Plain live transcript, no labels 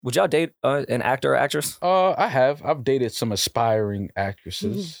Would y'all date an actor or actress? I've dated some aspiring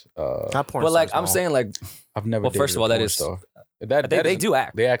actresses. Not porn Well, like stars, I'm no. saying, like, I've never. well, dated first of all, a that porn is star. they do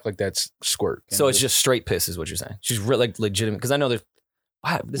act. They act like that's squirt. So it's just straight piss, is what you're saying. She's really like legitimate because I know there's.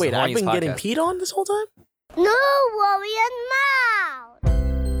 Wow, this is Wait, the I've been horniest getting podcast. peed on this whole time? No worrying mouth.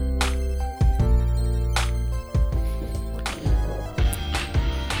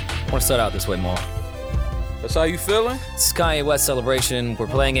 I want to start out this way, Maul. That's how you feeling? It's Kanye West celebration. We're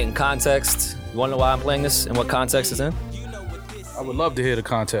playing it in context. You want to know why I'm playing this and what context it's in? I would love to hear the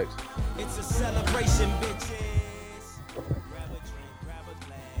context. It's a celebration, bitches.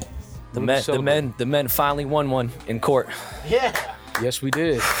 The men finally won one in court. Yeah. Yes, we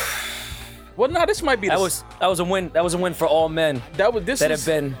did. Well, no, this might be That was a win. That was a win for all men that have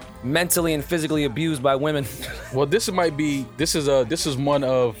been mentally and physically abused by women. Well, this is one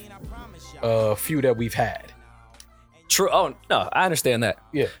of a few that we've had. True. Oh no, I understand that.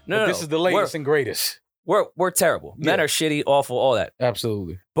 Yeah. No, This is the latest and greatest. We're terrible. Men Yeah. are shitty, awful, all that.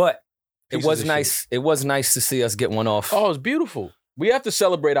 Absolutely. But Pieces it was of nice. It was nice to see us get one off. Oh, it's beautiful. We have to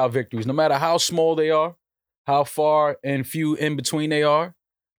celebrate our victories, no matter how small they are, how far and few in between they are.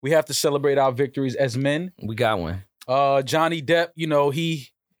 We have to celebrate our victories as men. We got one. Johnny Depp,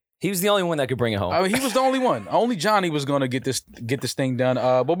 he was the only one that could bring it home. I mean, he was the only one. Only Johnny was gonna get this thing done.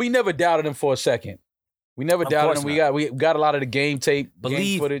 But we never doubted him for a second. We never doubted him. We got a lot of the game tape,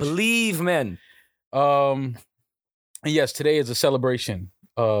 game footage. Believe men. And yes, today is a celebration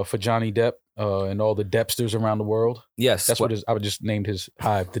for Johnny Depp and all the Deppsters around the world. Yes, That's what I would just named his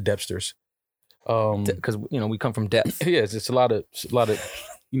hive, the Deppsters. Because we come from depth. Yes, it's a lot of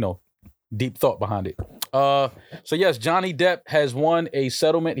deep thought behind it. So yes, Johnny Depp has won a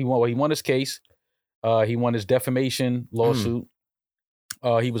settlement. He won his case. He won his defamation lawsuit.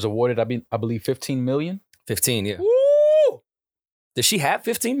 He was awarded, I believe, $15 million. 15, yeah. Woo! Does she have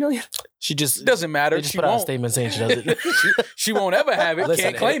 15 million? She just Doesn't matter. They just She put out a won't. statement saying she doesn't. She won't ever have it. Listen,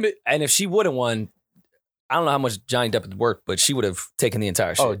 Can't claim it. And if she would have won, I don't know how much Johnny Depp would work, but she would have taken the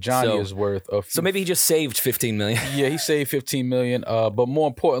entire shit. Oh, Johnny is worth a few. So maybe he just saved 15 million. Yeah, he saved $15 million. But more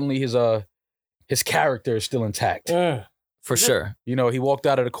importantly, his character is still intact. For sure. He walked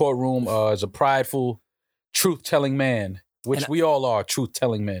out of the courtroom as a prideful, truth-telling man, which we all are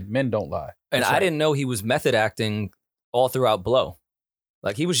truth-telling men. Men don't lie. And I didn't know he was method acting all throughout Blow.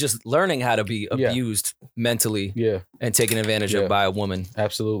 Like he was just learning how to be abused mentally and taken advantage of by a woman.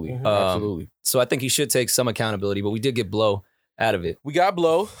 Absolutely. Absolutely. So I think he should take some accountability, but we did get Blow out of it. We got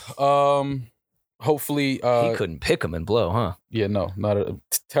Blow. Hopefully. He couldn't pick him in Blow, huh? Yeah, no, not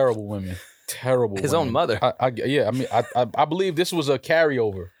terrible women. Terrible His women. own mother. I believe this was a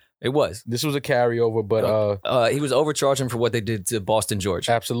carryover. It was. This was a carryover, but he was overcharging for what they did to Boston George.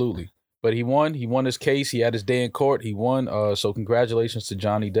 Absolutely. But he won. He won his case. He had his day in court. He won. So congratulations to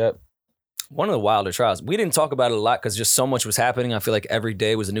Johnny Depp. One of the wilder trials. We didn't talk about it a lot because just so much was happening. I feel like every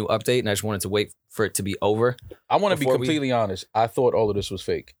day was a new update, and I just wanted to wait for it to be over. I want to be completely honest. I thought all of this was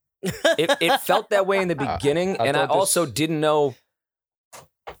fake. It felt that way in the beginning, and I also didn't know.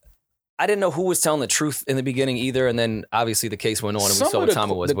 I didn't know who was telling the truth in the beginning either, and then obviously the case went on, and we saw what time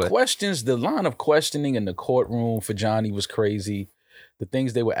it was. The line of questioning in the courtroom for Johnny was crazy. The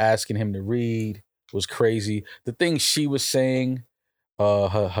things they were asking him to read was crazy. The things she was saying,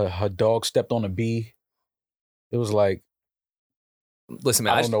 her dog stepped on a bee. It was like, listen,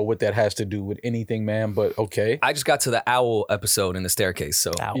 man, I don't know what that has to do with anything, man, but okay. I just got to the owl episode in the staircase,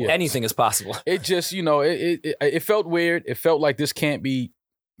 so anything is possible. It just, it felt weird. It felt like this can't be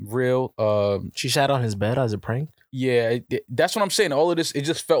real. She sat on his bed as a prank? Yeah, that's what I'm saying. All of this, it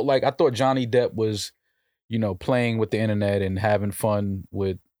just felt like, I thought Johnny Depp was, playing with the internet and having fun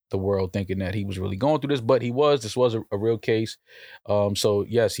with the world, thinking that he was really going through this, but this was a real case. So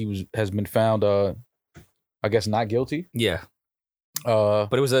yes, has been found, I guess, not guilty. Yeah.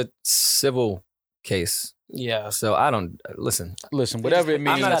 But it was a civil case. Yeah. So I don't listen, whatever it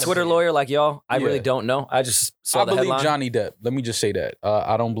means. I'm not a Twitter lawyer like y'all. I really don't know. I just saw the headline. I believe Johnny Depp. Let me just say that.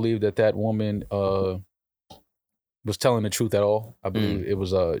 I don't believe that woman was telling the truth at all. I believe it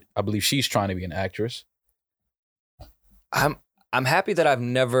was I believe she's trying to be an actress. I'm happy that I've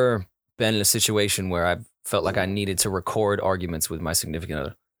never been in a situation where I felt like I needed to record arguments with my significant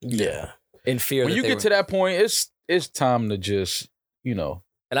other. Yeah. In fear when that you get to that point, it's time to just, And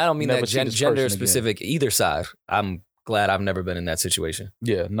I don't mean never that see this gender person specific either side. I'm glad I've never been in that situation.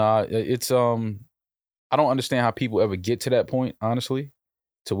 Yeah, nah, it's I don't understand how people ever get to that point, honestly,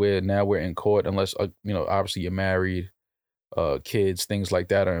 to where now we're in court, unless obviously you're married, kids, things like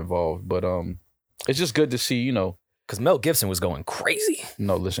that are involved. But it's just good to see, Because Mel Gibson was going crazy.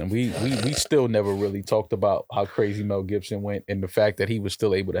 No, listen, we still never really talked about how crazy Mel Gibson went and the fact that he was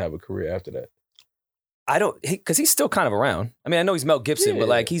still able to have a career after that. I don't, because he's still kind of around. I mean, I know he's Mel Gibson, but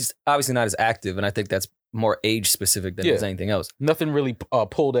Yeah. like he's obviously not as active, and I think that's more age specific than Yeah. there's anything else. Nothing really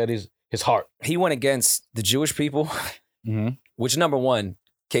pulled at his heart. He went against the Jewish people, Mm-hmm. which number one,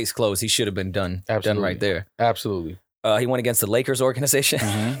 case closed. He should have been done Absolutely. right there. Absolutely. He went against the Lakers organization.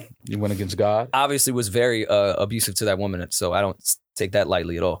 Mm-hmm. He went against God. Obviously was very abusive to that woman, so I don't take that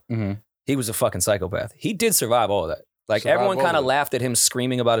lightly at all. Mm-hmm. He was a fucking psychopath. He did survive all of that. Like Survive everyone all kind of of it. laughed at him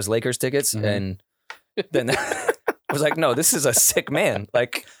screaming about his Lakers tickets, Mhm. and then I was like, no, this is a sick man.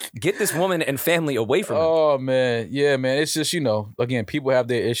 Like, get this woman and family away from him. Oh man, yeah, man. It's just again, people have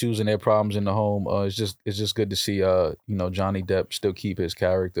their issues and their problems in the home. It's just good to see Johnny Depp still keep his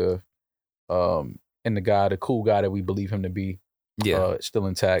character, and the cool guy that we believe him to be, still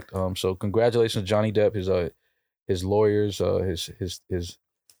intact. So congratulations, Johnny Depp, his lawyers, his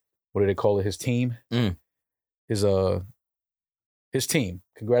what do they call it? His team, his team.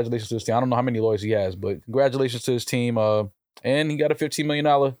 Congratulations to his team. I don't know how many lawyers he has, but congratulations to his team. And he got a $15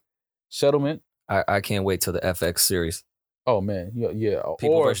 million settlement. I can't wait till the FX series. Oh man, yeah.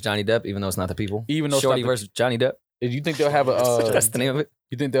 People versus Johnny Depp, even though it's not the people. Even though it's Shorty not the- versus Johnny Depp. You think they'll have a? That's the name of it.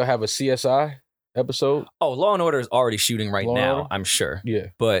 You think they'll have a CSI episode? Oh, Law and Order is already shooting right Law and now. Order? I'm sure. Yeah,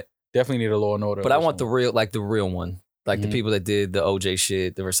 But definitely need a Law and Order. I want the real one. Like the Mhm. people that did the OJ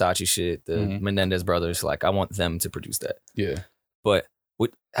shit, the Versace shit, the Mhm. Menendez brothers. Like I want them to produce that. Yeah. But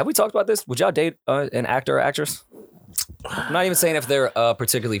have we talked about this? Would y'all date an actor or actress? I'm not even saying if they're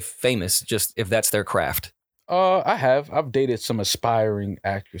particularly famous, just if that's their craft. I've dated some aspiring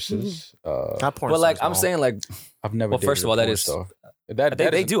actresses. Not porn But like stars, I'm no. saying, like I've never. Well, dated first of a all, that porn is- star.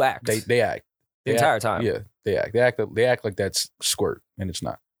 they do act. They act the They entire act- time. Yeah, they act like that's squirt, and it's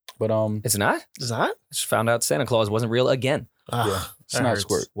not. But It's not. Is that? Just found out Santa Claus wasn't real again. yeah, it's that not hurts.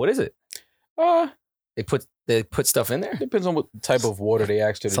 squirt. What is it? They put stuff in there. Depends on what type of water they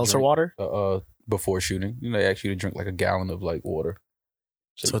ask you to Seltzer drink. water? Before shooting, they ask you to drink like a gallon of like water.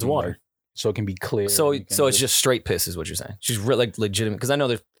 So you it's can, water. like, so it can be clear. So and you can it's just straight piss, is what you're saying. She's like legitimate because I know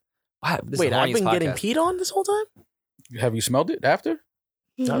there's. Wow, this is Wait, the I've been horniest getting podcast. peed on this whole time? Have you smelled it after?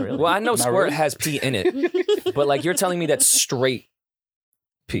 Not really. Well, I know Not squirt really? has pee in it, but like you're telling me that's straight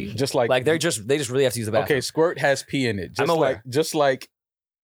pee. Just like Like they just really have to use the bathroom. okay, squirt has pee in it. I'm aware. Just like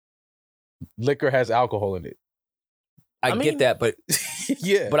liquor has alcohol in it. I I mean- get that, but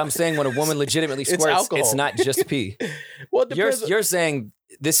Yeah, I'm saying when a woman legitimately It's squirts, alcohol. it's not just pee. well, it depends. You're saying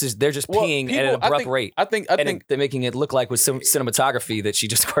they're just Well, peeing at people- an abrupt I think, rate, I think. and they're making it look like with some cinematography that she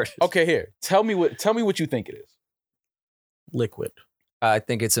just squirted. Okay, here. Tell me what you think it is. Liquid. I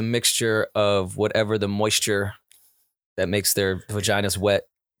think it's a mixture of whatever the moisture that makes their vaginas wet,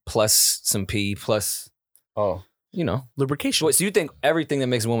 plus some pee, plus Oh Lubrication. So you think everything that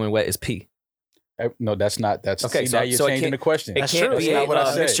makes a woman wet is pee? no, that's not. That's Okay, see, so- now you're so it changing can't- the question. It That's can't true. be That's not a what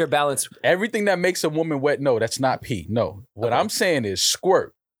I said. mixture balance. Everything that makes a woman wet, no, that's not pee. No, what Okay. I'm saying is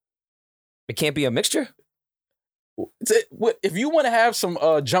squirt. It can't be a mixture. If you want to have some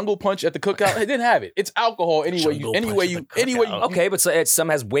jungle punch at the cookout, then have it. It's alcohol anyway. Jungle punch at the cookout. Okay, but some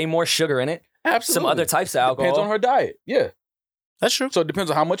has way more sugar in it. Absolutely. Some other types of alcohol. Depends on her diet. Yeah. That's true. So it depends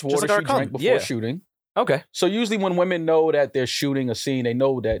on how much water like our she cum. drank before Yeah. shooting. Okay. So usually when women know that they're shooting a scene, they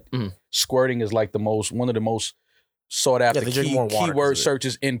know that Mhm. squirting is like one of the most sought after Yeah, they drink more water keyword 'cause of it.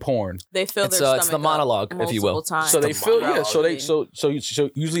 searches in porn. They fill It's, their stomach it's the up monologue, if you will. multiple times. So they feel monologue. so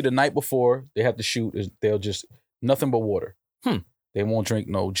usually the night before they have to shoot is they'll just nothing but water. They won't drink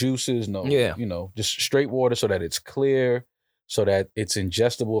no juices, just straight water so that it's clear, so that it's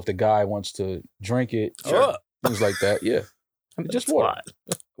ingestible if the guy wants to drink it. Sure. Things like that. Yeah. Just water.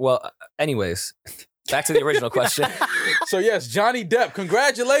 Well, anyways, back to the original question. So yes, Johnny Depp,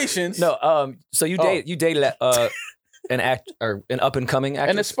 congratulations. No, so you dated an up and coming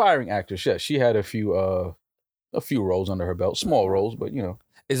actress. An aspiring actress, yes. She had a few roles under her belt. Small roles, but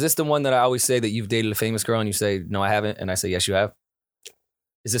Is this the one that I always say that you've dated a famous girl and you say no, I haven't, and I say yes, you have?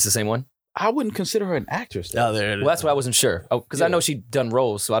 Is this the same one? I wouldn't consider her an actress. though. Oh, there it is. Well, that's why I wasn't sure. Oh, because I know she'd done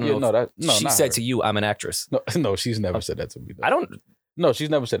roles, so I don't Yeah, know. no, She not said her. to you, "I'm an actress." No, she's never said that to me. though. I don't. No, she's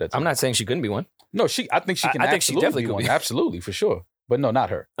never said that to I'm me. not saying she couldn't be one. No, I think she can I think she absolutely definitely be could one. be. Absolutely, for sure. But no, not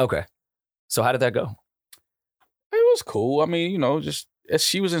her. Okay. So how did that go? It was cool. I mean, just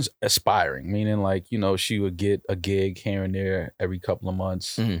she was aspiring, meaning like, she would get a gig here and there every couple of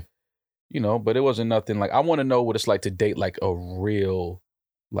months. Mhm. But it wasn't nothing like I want to know what it's like to date like a real,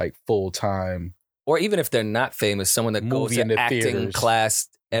 like full-time Or even if they're not famous, someone that goes Movie to in the acting theaters, class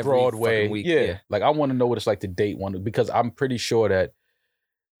every Broadway. fucking week. Yeah. Like I want to know what it's like to date one because I'm pretty sure that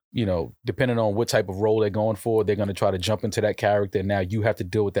you know, depending on what type of role they're going for, they're going to try to jump into that character. And now you have to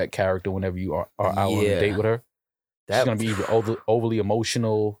deal with that character whenever you are out on a date with her. She's going to be either overly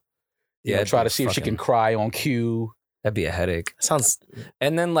emotional. You know, try to see if she can cry on cue. That'd be a headache. Sounds.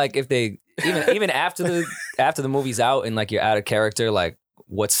 And then like if they even after the movie's out and like you're out of character, like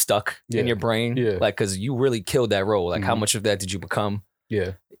what's stuck in your brain, like because you really killed that role. Like how much of that did you become?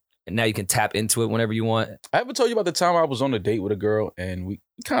 Yeah. And now you can tap into it whenever you want. I ever told you about the time I was on a date with a girl and we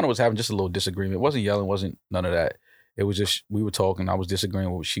kind of was having just a little disagreement. It wasn't yelling, wasn't none of that. It was just, we were talking, I was disagreeing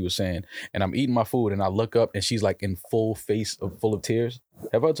with what she was saying. And I'm eating my food and I look up and she's like in full of tears.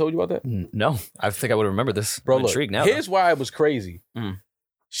 Have I told you about that? No. I think I would remember this. Bro, I'm look, intrigued now. Here's why it was crazy.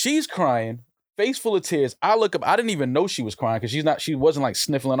 She's crying, face full of tears. I look up, I didn't even know she was crying because she wasn't like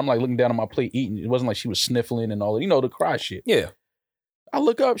sniffling. I'm like looking down on my plate eating. It wasn't like she was sniffling and all that, you know, the cry shit. Yeah. I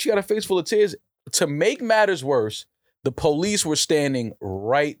look up, she got a face full of tears. To make matters worse, the police were standing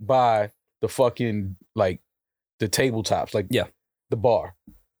right by the fucking, like, the tabletops, like the bar.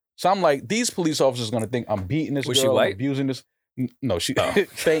 So I'm like, these police officers are going to think I'm beating this girl, I'm abusing this. No, she,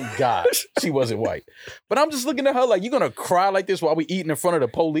 thank God she wasn't white. But I'm just looking at her like, you going to cry like this while we eating in front of the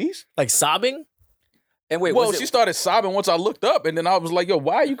police? Like sobbing? And wait, she started sobbing once I looked up and then I was like, yo,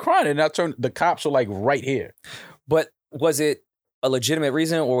 why are you crying? And I turned, the cops were like right here. But was it a legitimate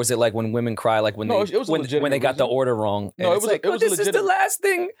reason, or was it like when women cry, like when they got the order wrong? No, it was like, this is the last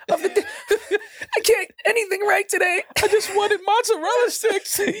thing of the day. I can't anything right today. I just wanted mozzarella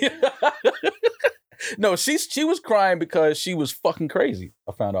sticks. No, she was crying because she was fucking crazy.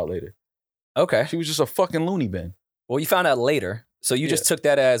 I found out later. Okay, she was just a fucking loony bin. Well, you found out later, so you just took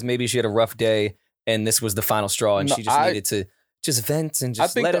that as maybe she had a rough day, and this was the final straw, and she just needed to just vent and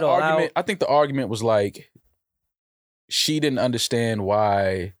just let it all out. I think the argument was like, she didn't understand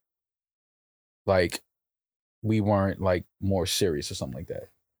why, like, we weren't, like, more serious or something like that.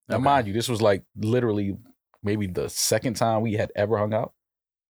 Now, mind you, this was, like, literally maybe the second time we had ever hung out.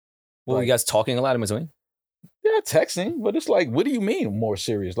 Well, you guys talking a lot in between? Yeah, texting, but it's like, what do you mean more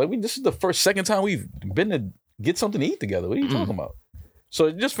serious? Like, this is the second time we've been to get something to eat together. What are you talking about? So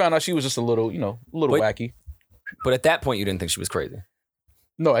I just found out she was just a little, wacky. But at that point, you didn't think she was crazy?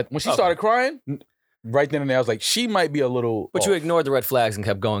 No, when she started crying... Right then and there, I was like, she might be a little. But you ignored the red flags and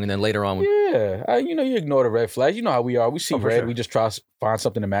kept going, and then later on, you ignore the red flags. You know how we are. We see red, we just try to find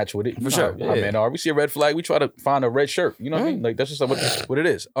something to match with it. For sure, we see a red flag, we try to find a red shirt. You know what I mean? Like that's just what it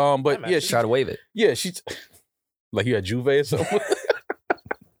is. But she try to wave it. Yeah, she's like you had Juve or something.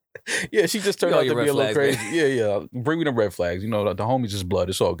 Yeah, she just turned out to be a little crazy. Man. Yeah. Bring me the red flags. You know, the homies is blood.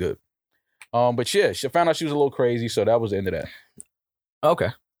 It's all good. But yeah, she found out she was a little crazy, so that was the end of that. Okay.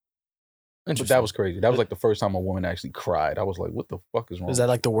 But that was crazy. That was like the first time a woman actually cried. I was like, what the fuck is wrong? Is that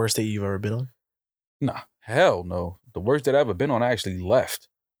like the worst date you've ever been on? Nah, hell no. The worst that I've ever been on, I actually left.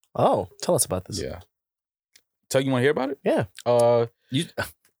 Oh, tell us about this. Yeah. You want to hear about it? Yeah. You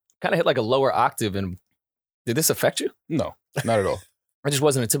kind of hit like a lower octave, and did this affect you? No, not at all. It just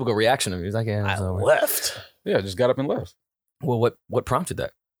wasn't a typical reaction of you. It was like, I left. Yeah, I just got up and left. Well, what prompted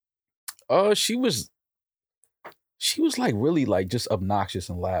that? She was like really like just obnoxious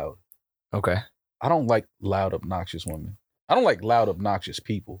and loud. Okay. I don't like loud, obnoxious women. I don't like loud, obnoxious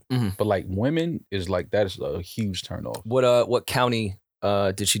people. But like women is like, that is a huge turnoff. What county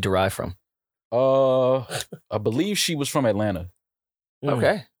did she derive from? I believe she was from Atlanta.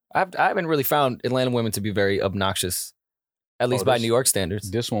 Okay. I haven't really found Atlanta women to be very obnoxious, at least by New York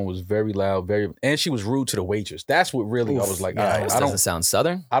standards. This one was very loud, and she was rude to the waitress. That's what really I was like, I don't sound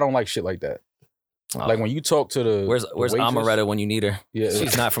Southern. I don't like shit like that. Like when you talk to the where's Amaretta when you need her? Yeah,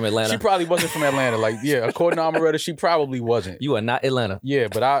 she's not from Atlanta. She probably wasn't from Atlanta. Like according to Amaretta, she probably wasn't. You are not Atlanta. Yeah,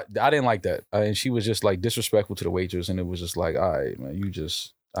 but I didn't like that, and she was just like disrespectful to the waitress, and it was just like, all right, man, you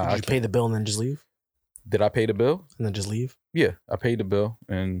just. Did you pay the bill and then just leave? Did I pay the bill and then just leave? Yeah, I paid the bill,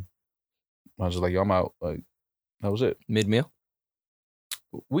 and I was just like, yo, I'm out. Like that was it. Mid-meal.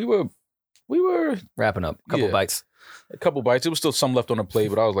 We were wrapping up. A couple bites. It was still some left on the plate,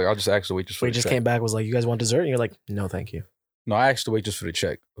 but I was like, I'll just ask the waitress for the check. Came back, was like, you guys want dessert? And you're like, no, thank you. No, I asked the waitress for the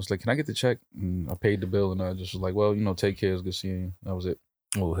check. I was like, can I get the check? And I paid the bill, and I just was like, well, take care. It's good seeing you. That was it.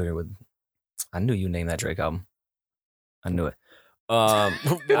 Oh, I knew you named that Drake album. I knew it.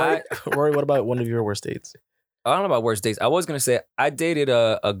 Rory, what about one of your worst dates? I don't know about worst dates. I was going to say I dated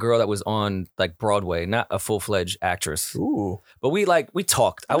a girl that was on like Broadway, not a full-fledged actress. Ooh. But we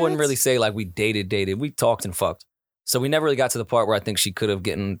talked. I wouldn't really say like we dated. We talked and fucked. So we never really got to the part where I think she could have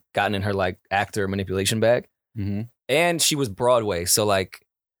gotten in her like actor manipulation bag. Mm-hmm. And she was Broadway. So like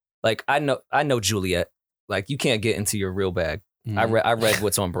I know Juliet. Like you can't get into your real bag. Mm-hmm. I read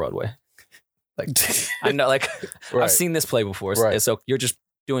what's on Broadway. Like I know, like right. I've seen this play before. Right. So you're just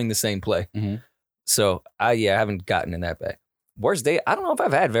doing the same play. Mm-hmm. So I haven't gotten in that bag. Worst date? I don't know if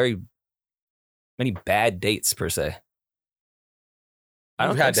I've had very many bad dates per se.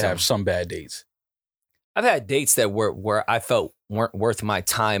 I've had to have some bad dates. I've had dates that where I felt weren't worth my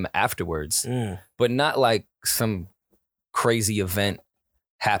time afterwards, but not like some crazy event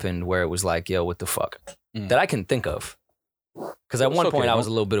happened where it was like, yo, what the fuck? That I can think of. Because at one point I was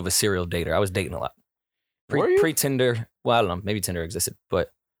a little bit of a serial dater. I was dating a lot. Pre-Tinder. Well, I don't know. Maybe Tinder existed.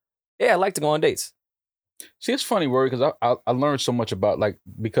 But yeah, I like to go on dates. See, it's funny, Rory, because I learned so much about, like,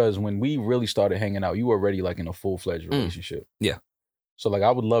 because when we really started hanging out, you were already, like, in a full-fledged relationship. Yeah. So, like, I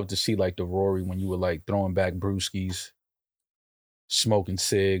would love to see, like, the Rory when you were, like, throwing back brewskis, smoking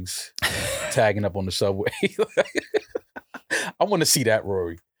cigs, tagging up on the subway. I want to see that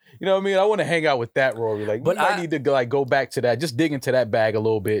Rory. You know what I mean? I want to hang out with that Rory. Like, but I need to, like, go back to that, just dig into that bag a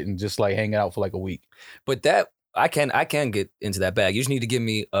little bit and just, like, hang out for, like, a week. But that... I can get into that bag. You just need to give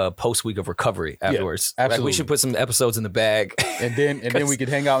me a post week of recovery afterwards. Yeah, absolutely. Like we should put some episodes in the bag, and then we could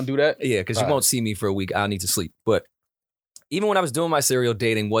hang out and do that. Yeah, because you won't see me for a week. I'll need to sleep. But even when I was doing my serial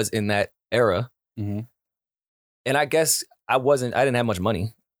dating, was in that era, and I guess I didn't have much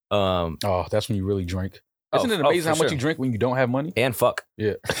money. Oh, that's when you really drink. Isn't it amazing how much you drink when you don't have money? And fuck.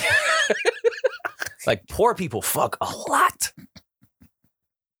 Yeah. Like poor people fuck a lot.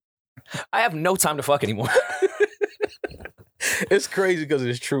 I have no time to fuck anymore. It's crazy because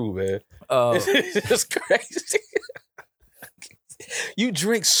it's true, man. It's just crazy. You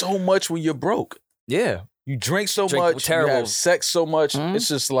drink so much when you're broke. Yeah. You drink so much. Terrible. You have sex so much. It's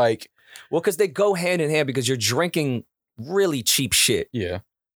just like... Well, because they go hand in hand because you're drinking really cheap shit. Yeah.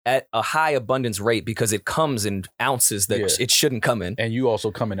 At a high abundance rate because it comes in ounces that it shouldn't come in. And you also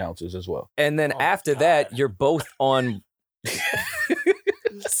come in ounces as well. And then after that, you're both on...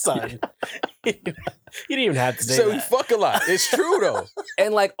 Son. You didn't even have to say that. So we fuck a lot. It's true, though.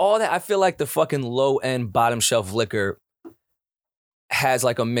 And like all that, I feel like the fucking low-end bottom shelf liquor has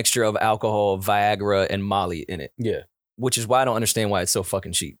like a mixture of alcohol, Viagra, and Molly in it. Yeah. Which is why I don't understand why it's so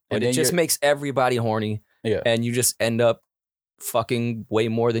fucking cheap. And it just makes everybody horny. Yeah. And you just end up fucking way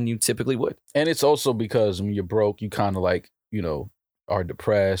more than you typically would. And it's also because when you're broke, you kind of like, you know, are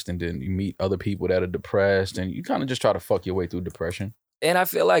depressed, and then you meet other people that are depressed, and you kind of just try to fuck your way through depression. And I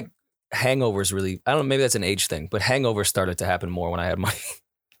feel like hangovers really, I don't know, maybe that's an age thing, but hangovers started to happen more when I had money.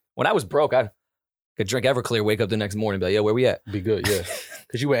 When I was broke, I could drink Everclear, wake up the next morning and be like, yeah, where we at? Be good, yeah.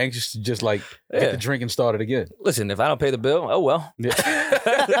 Because you were anxious to just like get the drinking started again. Listen, if I don't pay the bill, oh well. Yeah.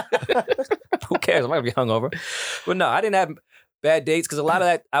 Who cares? I'm going to be hungover. But no, I didn't have bad dates because a lot of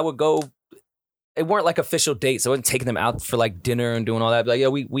that I would go, it weren't like official dates. I wasn't taking them out for like dinner and doing all that. But like, yeah,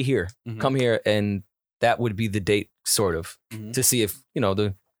 we here. Come here. And that would be the date, sort of, to see if, you know,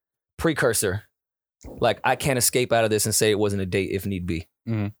 the precursor, like I can't escape out of this and say it wasn't a date if need be.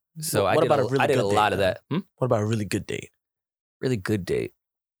 So I did a lot of that. What about a really good date? Really good date?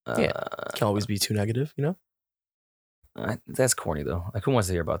 Yeah, can't always be too negative, you know? That's corny though. Like who wants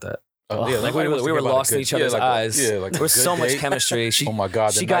to hear about that? Yeah, like we were lost in each other's eyes. Like there was so much chemistry. Oh my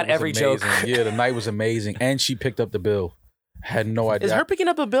God, she got every joke. Yeah, the night was amazing, and she picked up the bill. Had no idea. Is her picking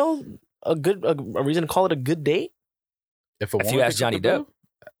up a bill a reason to call it a good date? If you ask Johnny Depp,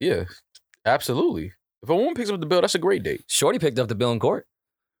 yeah, absolutely. If a woman picks up the bill, that's a great date. Shorty picked up the bill in court.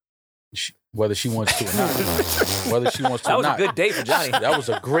 Whether she wants to or not. Whether she wants to or not. That was a good date for Johnny. That was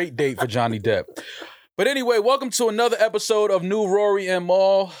a great date for Johnny Depp. But anyway, welcome to another episode of New Rory and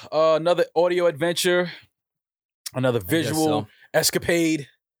Mal. Another audio adventure. Another visual escapade.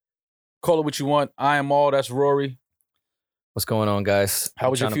 Call it what you want. I am Mal. That's Rory. What's going on, guys? How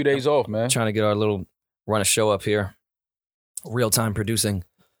was your few days off, man? Trying to get our little run a show up here. Real-time producing.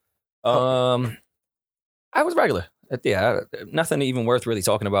 I was regular. Yeah, nothing even worth really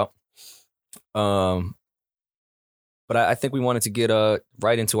talking about. But I think we wanted to get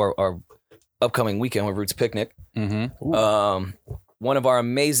right into our upcoming weekend with Roots Picnic. One of our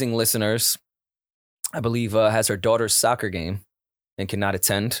amazing listeners, I believe, has her daughter's soccer game and cannot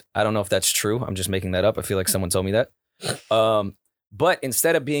attend. I don't know if that's true. I'm just making that up. I feel like someone told me that. But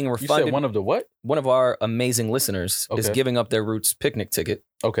instead of being refunded, you said one of the what? One of our amazing listeners is giving up their Roots Picnic ticket.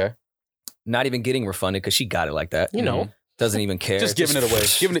 Okay. Not even getting refunded because she got it like that. You know, doesn't even care. Just giving it away.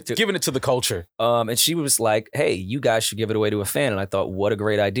 Giving it to the culture. And she was like, hey, you guys should give it away to a fan. And I thought, what a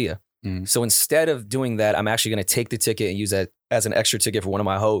great idea. So instead of doing that, I'm actually going to take the ticket and use that as an extra ticket for one of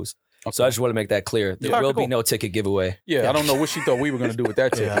my hoes. Okay. So I just want to make that clear. There will be no ticket giveaway. Yeah, I don't know what she thought we were going to do with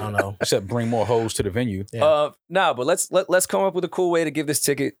that ticket. I don't know. Except bring more hoes to the venue. No, but let's come up with a cool way to give this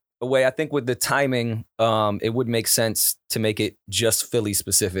ticket away. I think with the timing, it would make sense to make it just Philly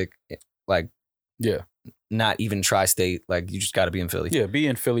specific, like Yeah. Not even tri-state. Like, you just got to be in Philly. Yeah, be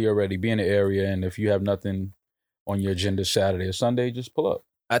in Philly already. Be in the area. And if you have nothing on your agenda Saturday or Sunday, just pull up.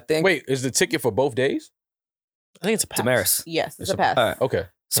 I think. Wait, is the ticket for both days? I think it's a pass. Damaris. Yes, it's It's a pass. All right. Okay.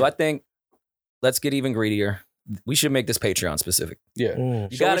 So I think let's get even greedier. We should make this Patreon specific. Yeah. You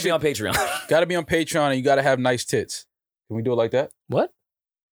So got we to be on Patreon. Got to be on Patreon and you got to have nice tits. Can we do it like that? What?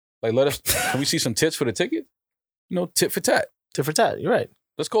 Like, can we see some tits for the ticket? You know, tit for tat. Tit for tat. You're right.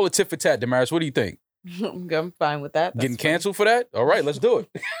 Let's call it tit for tat, Damaris. What do you think? I'm fine with that. That's Getting fine. canceled for that? All right, let's do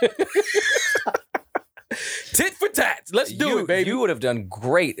it. Tit for tat. Let's do it, baby. You would have done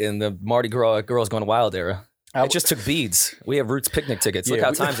great in the Mardi Gras Girls Gone Wild era. I just took beads. We have Roots picnic tickets. Look Yeah,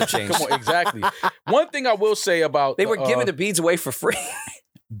 how we- times have changed. Come on, exactly. One thing I will say about They were giving the beads away for free.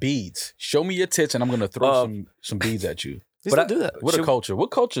 beads. Show me your tits, and I'm gonna throw Uh, some beads at you. They But still do that. What a culture!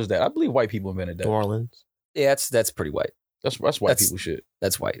 What culture is that? I believe white people invented New that. Orleans. Yeah, that's pretty white. That's white That's- people shit.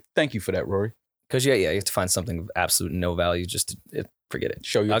 That's white. Thank you for that, Rory. Because you have to find something of absolute no value. Just to, forget it.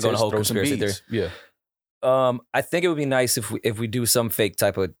 Show your I'll go on a tits, whole throw some conspiracy beads. Yeah. I think it would be nice if we do some fake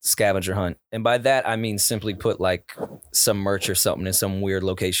type of scavenger hunt, and by that I mean simply put like some merch or something in some weird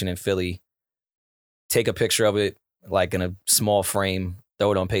location in Philly. Take a picture of it like in a small frame,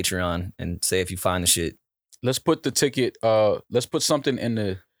 throw it on Patreon, and say if you find the shit. Let's put the ticket. Let's put something in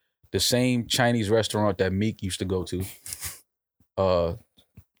the same Chinese restaurant that Meek used to go to.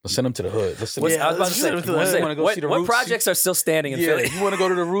 Let's send him to the hood. Let's send What's- Yeah, I was about to let's say, send it to the what- hood. wanna go what, see the what Roots? projects are still standing in Yeah, Philly? you want to go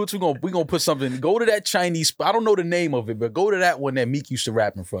to the Roots? We're gonna put something. Go to that Chinese spot. I don't know the name of it, but go to that one that Meek used to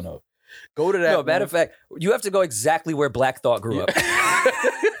rap in front of. Go to that. No, matter of fact, you have to go exactly where Black Thought grew up.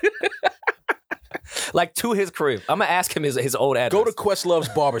 Like to his crib. I'm gonna ask him his old address. Go to Questlove's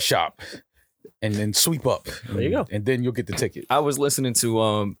barbershop and then sweep up. There you go. And then you'll get the ticket. I was listening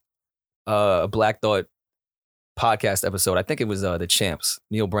to a Black Thought podcast episode. I think it was the Champs,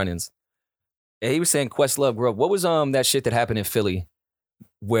 Neil Brennan's. And he was saying Questlove grew up. What was that shit that happened in Philly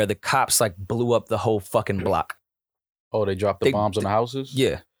where the cops like blew up the whole fucking block? Oh, they dropped the They- bombs on the houses?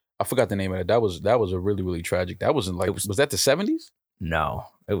 Yeah. I forgot the name of it. That was a really, really tragic. That wasn't like, It was was- that the 70s? No,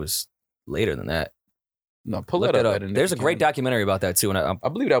 it was later than that. No, pull Look that that up. up. Eddie, There's a if you great can. documentary about that too. And I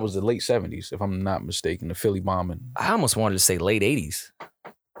believe that was the late 70s, if I'm not mistaken, the Philly bombing. I almost wanted to say late 80s.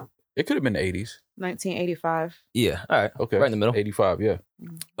 It could have been the 80s. 1985. Yeah. All right. Okay. Right in the middle. 85, yeah.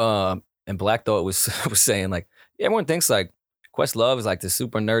 And Black Thought was saying like, everyone thinks like Questlove is like the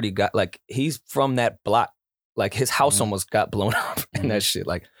super nerdy guy. Like he's from that block. Like his house Mhm. almost got blown up and that shit.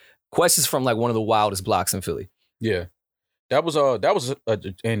 Like Quest is from like one of the wildest blocks in Philly. Yeah. That was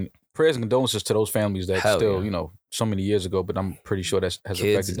and prayers and condolences to those families that Hell still, yeah. so many years ago, but I'm pretty sure that has Kids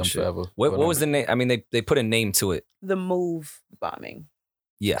affected and them shit. forever. What But, was the name? I mean, they put a name to it. The Move bombing.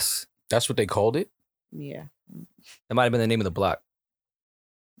 Yes. That's what they called it? Yeah. It might have been the name of the block.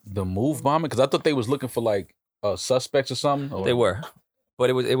 The Move bombing? Because I thought they was looking for like suspects or something. Or- They were. But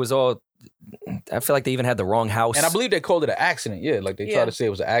it was all, I feel like they even had the wrong house. And I believe they called it an accident. Yeah, like they Yeah. tried to say it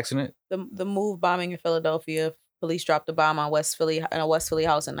was an accident. The Move bombing in Philadelphia. Police dropped a bomb on in a West Philly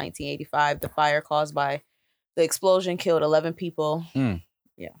house in 1985. The fire caused by the explosion killed 11 people.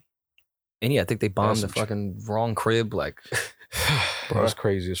 And yeah, I think they bombed That's the fucking wrong crib. Like, That's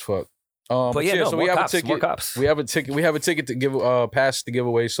crazy as fuck. but yeah, no, so more we have cops, a ticket. more cops. We have a ticket. We have a ticket to give pass to give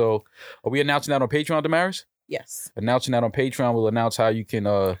away. So are we announcing that on Patreon, Damaris? Yes. Announcing that on Patreon. We'll announce how you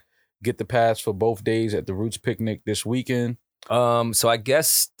can get the pass for both days at the Roots Picnic this weekend. So I guess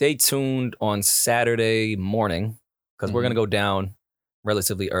stay tuned on Saturday morning because we're Mhm. gonna go down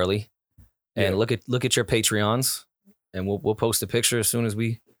relatively early and Yeah. look at your Patreons, and we'll post a picture as soon as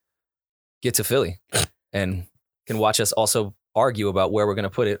we get to Philly, and can watch us also argue about where we're gonna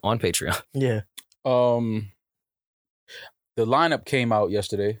put it on Patreon. Yeah. The lineup came out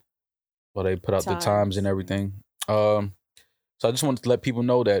yesterday. Well, they put out the times and everything. So I just wanted to let people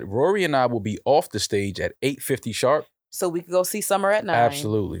know that Rory and I will be off the stage at 8:50 sharp. So we could go see Summer at 9.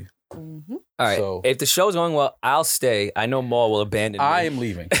 Absolutely. Mm-hmm. All right. So- If the show's going well, I'll stay. I know Maul will abandon me. I am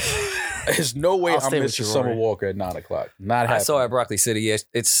leaving. There's no way I'll I'm stay with missing you, Summer Rory. Walker at 9:00. Not I happening. saw her at Broccoli City. Yeah,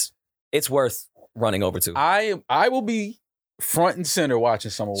 it's worth running over to. I will be front and center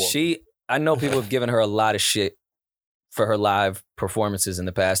watching Summer Walker. I know people have given her a lot of shit for her live performances in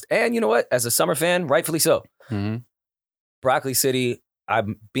the past. And you know what? As a Summer fan, rightfully so. Mhm. Broccoli City,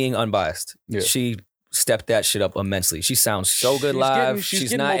 I'm being unbiased. Yeah. She stepped that shit up immensely. She sounds so good She's live. getting- she's She's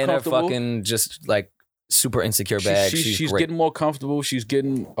getting not more in her comfortable. fucking just like super insecure bag. She's great. getting more comfortable. She's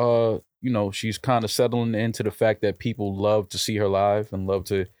getting she's kind of settling into the fact that people love to see her live and love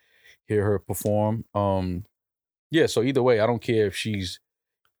to hear her perform. Yeah, so either way, I don't care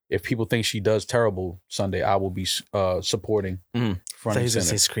if people think she does terrible Sunday, I will be supporting Mhm. front So and he's gonna say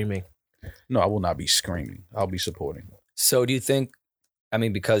center. screaming. No, I will not be screaming. I'll be supporting. So do you think, I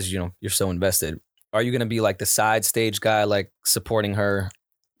mean, because, you're so invested, are you going to be like the side stage guy, like supporting her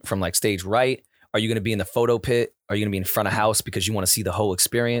from like stage right? Are you going to be in the photo pit? Are you going to be in front of house because you want to see the whole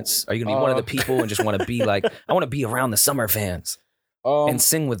experience? Are you going to be one of the people and just want to be like, I want to be around the Summer fans and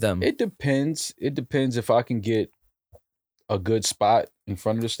sing with them? It depends. It depends if I can get a good spot in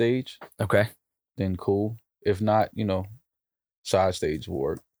front of the stage, Okay. then cool. If not, side stage will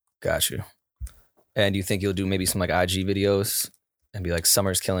work. Got you. And do you think you'll do maybe some like IG videos and be like,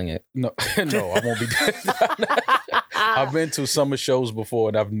 Summer's killing it? No, no, I won't be doing that. I've been to summer shows before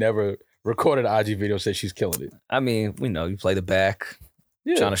and I've never recorded an IG video said she's killing it. I mean, we know you play the back,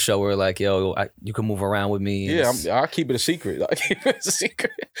 Yeah. trying to show her like, yo, you can move around with me. Yeah, I'll keep it a secret. I keep it a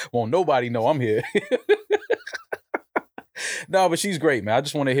secret. Won't nobody know I'm here. No, but she's great, man. I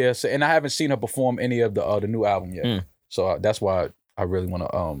just want to hear, and I haven't seen her perform any of the new album yet. So that's why I really want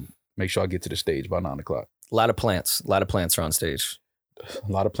to make sure I get to the stage by 9:00. A lot of plants are on stage.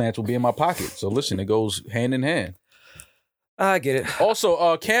 A lot of plants will be in my pocket. So listen, it goes hand in hand. I get it.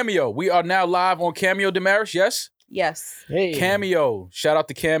 Also, Cameo. We are now live on Cameo, Damaris. Yes. Yes. Hey. Cameo. Shout out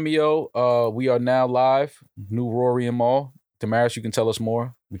to Cameo. We are now live. New Rory and Mall. Damaris, you can tell us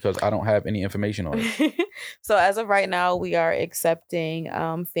more because I don't have any information on it. So as of right now, we are accepting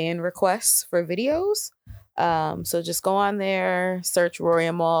fan requests for videos. So just go on there, search Rory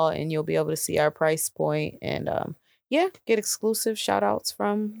and Mall, and you'll be able to see our price point and get exclusive shout outs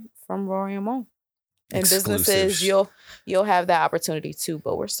from Rory and Mall. And businesses, you'll have that opportunity too,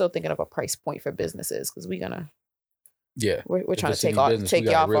 but we're still thinking of a price point for businesses because we're trying to take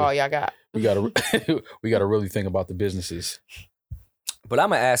you off all y'all got. We gotta really think about the businesses. But I'm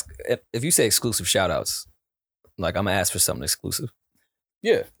gonna ask if you say exclusive shout outs, like I'm gonna ask for something exclusive.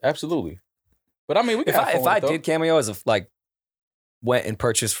 Yeah, absolutely. But I mean, we can if I did Cameo as if like went and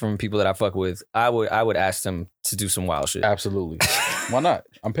purchased from people that I fuck with, I would ask them to do some wild shit. Absolutely. Why not?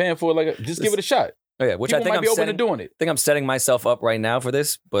 I'm paying for it. Just give it a shot. Oh, yeah, which People I think might I'm be open setting, to doing it. I think I'm setting myself up right now for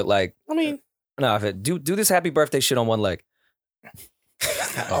this. But like, I mean, no, if it, do this happy birthday shit on one leg.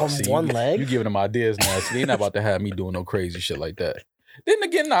 on one leg. You giving them ideas now. So they're not about to have me doing no crazy shit like that. Then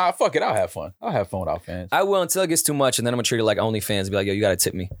again, nah, fuck it. I'll have fun. I'll have fun with our fans. I will until it gets too much, and then I'm gonna treat it like OnlyFans. And be like, yo, you gotta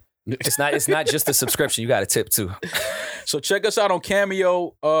tip me. It's not just the subscription. You gotta tip too. So check us out on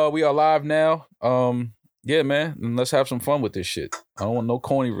Cameo. We are live now. Yeah, man. And let's have some fun with this shit. I don't want no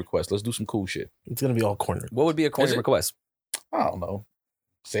corny requests. Let's do some cool shit. It's gonna be all corner. What would be a corny Is it? request? I don't know.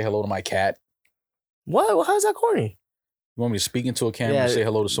 Say hello to my cat. What? Well, how's that corny? You want me to speak into a camera and say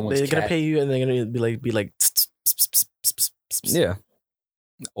hello to someone's They're cat? gonna pay you, and they're gonna be like. Yeah.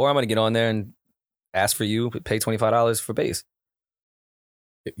 Or I'm gonna get on there and ask for you, pay $25 for bass.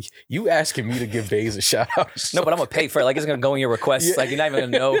 You asking me to give Baze a shout out? No, but I'm gonna pay for it. Like it's gonna go in your requests. Yeah. Like you're not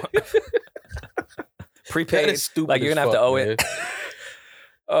even gonna know. Prepaid. That is stupid Like you're as gonna have to fuck, owe man. it.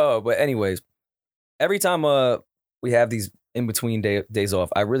 Oh, but anyways, every time we have these in between days off,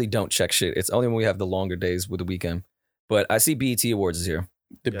 I really don't check shit. It's only when we have the longer days with the weekend. But I see BET Awards is here.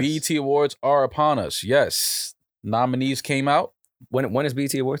 The Yes. BET Awards are upon us. Yes. Nominees came out When is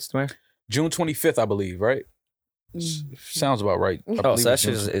BET Awards tomorrow? June 25th, I believe, right? Sounds about right. I Oh, believe so that it's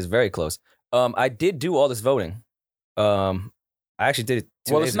shit June. is very close. I did do all this voting. I actually did it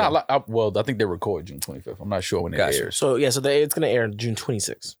 2 Well, days it's not ago. like, I think they record June 25th. I'm not sure when it Gotcha. airs. So yeah, it's gonna air June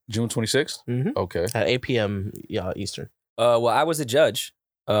 26th June 26th? Mhm. Okay. at 8 p.m. Eastern. Well, I was a judge.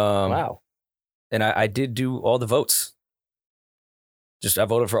 Wow. And I did do all the votes. I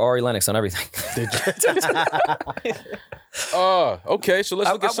voted for Ari Lennox on everything. Okay. So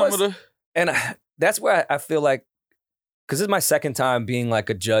let's look at some of the. And that's where I feel like, because this is my second time being like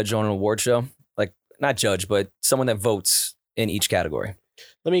a judge on an award show. Like, not judge, but someone that votes in each category.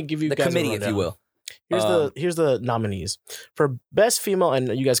 Let me give you The guys a committee, if you rundown. will. Here's the nominees for best female,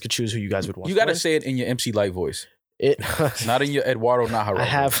 and you guys could choose who you guys would want. You got to say it in your MC Light voice, it. not in your Eduardo Nahara. I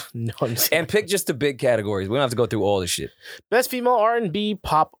have no. I'm saying. And pick just the big categories. We don't have to go through all this shit. Best female R&B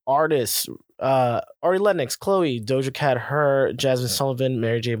pop artist: Ari Lennox, Chloe, Doja Cat, Her, Jasmine Sullivan,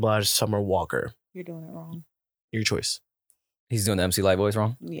 Mary J. Blige, Summer Walker. You're doing it wrong. Your choice. He's doing the MC Light voice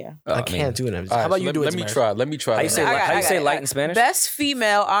wrong. Yeah. I can't do it. All right, How about so you do it? Let me Samara? try. Let me try. How you that. say, I got how you it, say I got light it. in Spanish? Best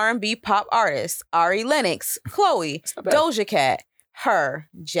female R&B pop artist: Ari Lennox, Chloe, not bad. Doja Cat, Her,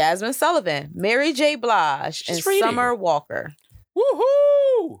 Jasmine Sullivan, Mary J. Blige, and She's reading. Summer Walker.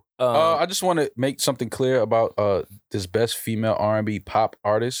 Woohoo! Um, I just want to make something clear about this best female R&B pop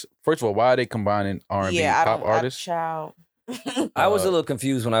artist. First of all, why are they combining R&B pop artists? Child. I was a little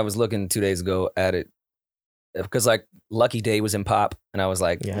confused when I was looking 2 days ago at it. Because like Lucky Day was in pop. And I was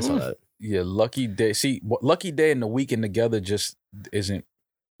like, Yeah, I saw that. Yeah, Lucky Day. See, Lucky Day and The Weeknd together just isn't.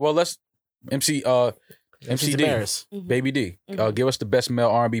 Well, let's MCD, Damaris. Baby D. Give us the best male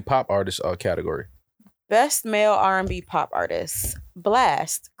R&B pop artist category. Best male R&B pop artist: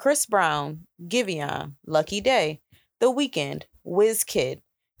 Blast, Chris Brown, Giveon, Lucky Day, The Weeknd, Wizkid,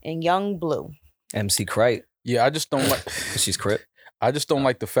 and Young Blue. MC Crite. Yeah, I just don't like. She's Crip. I just don't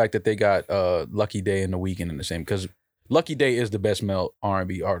like the fact that they got Lucky Day and The Weeknd in the same, because Lucky Day is the best male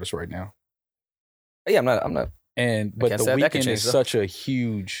R&B artist right now. Yeah, I'm not. But can't The say that could Weeknd change, is though. such a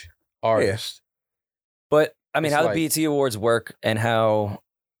huge artist. But I mean, It's how like- the BET Awards work and how,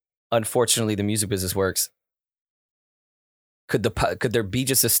 unfortunately, the music business works. Could there be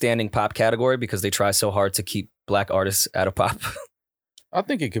just a standing pop category because they try so hard to keep black artists out of pop? I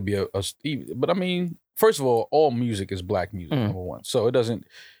think it could be but I mean, first of all music is black music, number one. So it doesn't,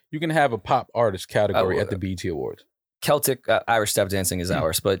 you can have a pop artist category at the BET Awards. Celtic Irish step dancing is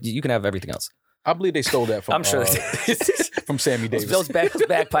ours, but you can have everything else. I believe they stole that from I'm sure they did. from Sammy Davis. Those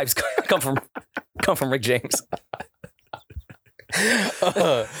bagpipes come from Rick James.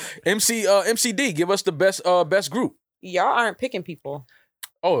 MCD, give us the best group. Y'all aren't picking people.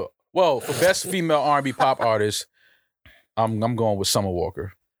 Oh, well, for best female R&B pop artist, I'm going with Summer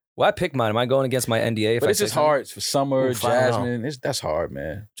Walker. Well, I picked mine. Am I going against my NDA? But it's just hard for Summer, Oof, I don't know. Jasmine. That's hard,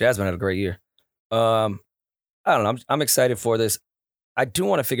 man. Jasmine had a great year. I don't know. I'm excited for this. I do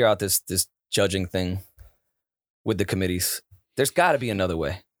want to figure out this judging thing with the committees. There's got to be another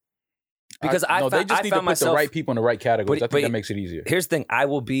way. Because they just need to put the right people in the right categories. I think that makes it easier. Here's the thing. I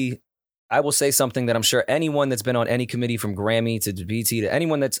will say something that I'm sure anyone that's been on any committee, from Grammy to BT to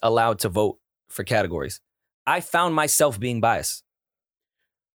anyone that's allowed to vote for categories, I found myself being biased.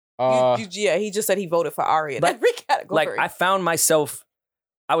 Yeah, he just said he voted for Ari in every category. Like, I found myself,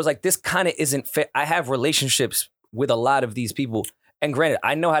 I was like, this kind of isn't fit. I have relationships with a lot of these people. And granted,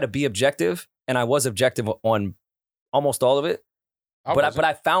 I know how to be objective, and I was objective on almost all of it. But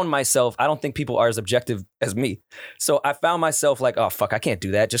I found myself, I don't think people are as objective as me. So I found myself like, oh, fuck, I can't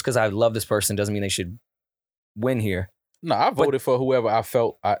do that. Just because I love this person doesn't mean they should win here. No, I voted for whoever I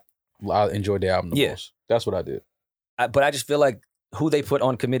felt I enjoyed the album the most. That's what I did. But I just feel like who they put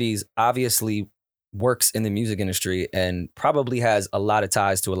on committees obviously works in the music industry and probably has a lot of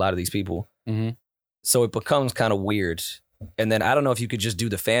ties to a lot of these people. Mm-hmm. So it becomes kind of weird. And then I don't know if you could just do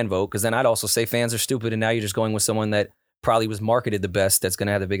the fan vote, because then I'd also say fans are stupid, and now you're just going with someone that probably was marketed the best, that's going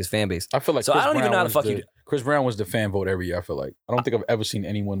to have the biggest fan base. I feel like so. I don't even know how the fuck you do. Chris Brown was the fan vote every year. I feel like I don't think I've ever seen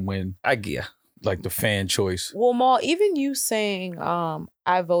anyone win. Yeah, like the fan choice. Well, Maul, even you saying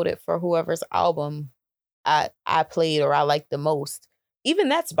I voted for whoever's album I played or I liked the most, even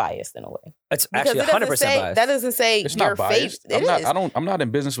that's biased in a way. It's actually 100% biased. That doesn't say It's your not biased. favorite. I'm not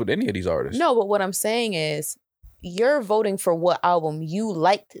in business with any of these artists. No, but what I'm saying is, you're voting for what album you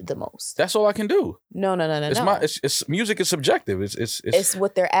liked the most. That's all I can do. No. It's music is subjective. It's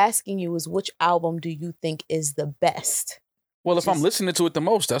what they're asking you is, which album do you think is the best? Well, if I'm listening to it the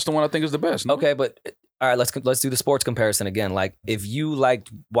most, that's the one I think is the best. No? Okay, but all right, let's do the sports comparison again. Like, if you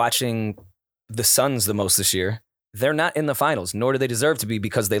liked watching the Suns the most this year, they're not in the finals, nor do they deserve to be,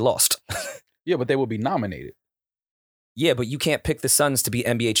 because they lost. Yeah, but they will be nominated. Yeah, but you can't pick the Suns to be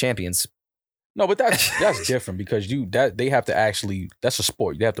NBA champions. No, but that's different, because they have to actually, that's a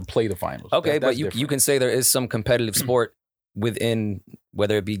sport. They have to play the finals. Okay, that's but you can say there is some competitive sport within,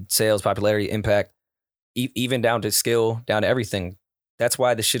 whether it be sales, popularity, impact, even down to skill, down to everything. That's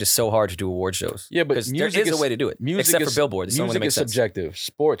why this shit is so hard to do award shows. Yeah, but there is a way to do it, except for Billboard. It's music is subjective.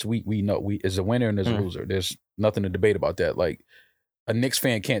 Sports, we know is a winner and there's a loser. There's nothing to debate about that. Like, a Knicks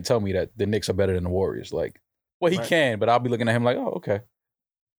fan can't tell me that the Knicks are better than the Warriors. Like, well, he can, but I'll be looking at him like, oh, okay.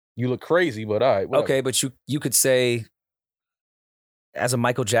 You look crazy, but all right. Whatever. Okay, but you could say, as a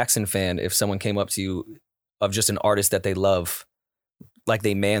Michael Jackson fan, if someone came up to you of just an artist that they love, like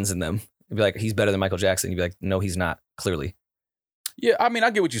they mans in them, you'd be like, he's better than Michael Jackson. You'd be like, no, he's not, clearly. Yeah, I mean, I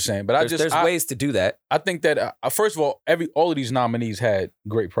get what you're saying, but there's ways to do that. I think that, first of all of these nominees had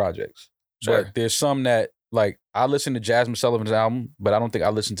great projects. Sure. But there's some that, like, I listen to Jasmine Sullivan's album, but I don't think I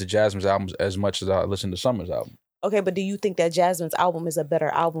listen to Jasmine's albums as much as I listen to Summer's album. Okay, but do you think that Jasmine's album is a better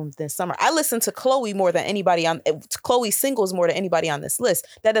album than Summer? I listened to Chloe more than anybody Chloe's singles more than anybody on this list.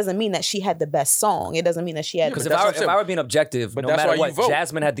 That doesn't mean that she had the best song. It doesn't mean that she had. Because if I were being objective, no matter what,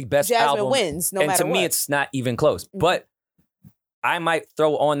 Jasmine had the best album. Jasmine wins, no matter what. And to me, it's not even close. But I might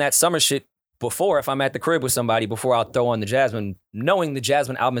throw on that Summer shit before, if I'm at the crib with somebody, before I'll throw on the Jasmine, knowing the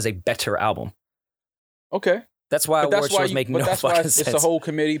Jasmine album is a better album. Okay. That's why award shows make no fucking sense. It's a whole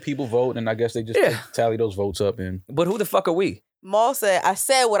committee, people vote, and I guess they just tally those votes up. But who the fuck are we? Maul said, I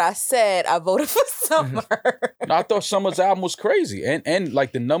said what I said. I voted for Summer. No, I thought Summer's album was crazy. And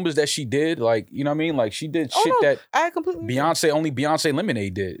like the numbers that she did, like, you know what I mean? Like, she did shit that I completely Beyonce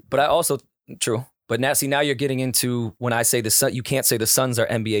Lemonade did. But I also, True. But now you're getting into when I say the Sun, you can't say the Suns are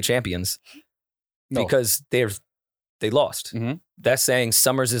NBA champions No. because they lost. Mhm. That's saying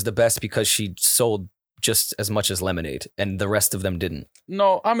Summers is the best because she sold just as much as Lemonade and the rest of them didn't.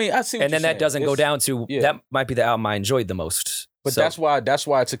 No, I mean, I see what And then you're that doesn't saying. go It's- down to yeah. that might be the album I enjoyed the most. But So- that's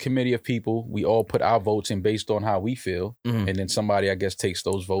why it's a committee of people. We all put our votes in based on how we feel. Mhm. And then somebody, I guess, takes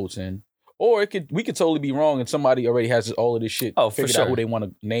those votes in. Or we could totally be wrong and somebody already has all of this shit Oh, for figured out sure. who they want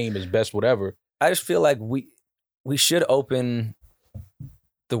to name as best whatever. I just feel like we should open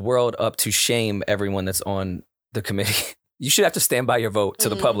the world up to shame everyone that's on the committee. You should have to stand by your vote to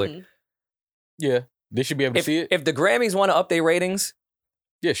the public. Mhm. Yeah. They should be able to see it. If the Grammys want to up their ratings,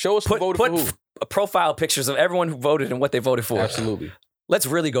 Yeah, show us who put voted for who. profile pictures of everyone who voted and what they voted for. Absolutely. Let's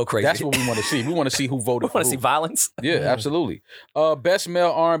really go crazy. That's what we want to see. We want to see who we voted for want to who. see violence. Yeah, absolutely. Best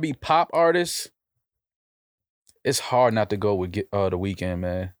male R&B pop artist. It's hard not to go with The Weeknd,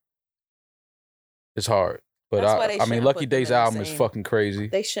 man. It's hard. But That's why they I mean, shouldn't Lucky put them Day's in the album is same- fucking crazy.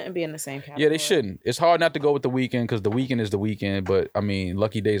 They shouldn't be in the same category. Yeah, they shouldn't. It's hard not to go with The Weeknd because The Weeknd is The Weeknd. But I mean,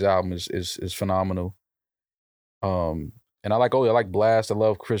 Lucky Day's album is phenomenal. And I like Blast. I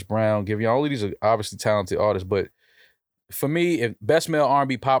love Chris Brown. All of these are obviously talented artists. But for me, if best male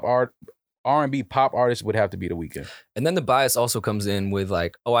R&B pop artist would have to be The Weeknd. And then the bias also comes in with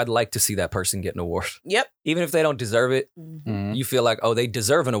like, oh, I'd like to see that person get an award. Yep. Even if they don't deserve it, Mhm. Mhm. you feel like, oh, they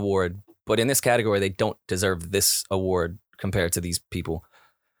deserve an award. But in this category, they don't deserve this award compared to these people.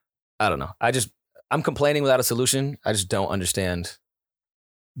 I don't know. I'm complaining without a solution. I just don't understand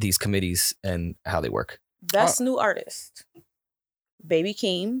these committees and how they work. Best new artist: Baby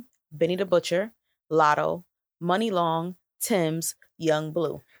Keem, Benny the Butcher, Lotto, Money Long, Tim's, Young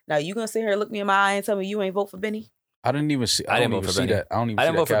Blue. Now you gonna sit here and look me in my eye and tell me you ain't vote for Benny? I didn't even see. I didn't don't vote even for see Benny. that. I don't even. I see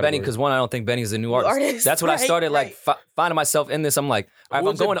didn't that vote for Benny category. because one, I don't think Benny's a new New artist. artist, That's when I right, started like right. finding myself in this. I'm like, all right, if Who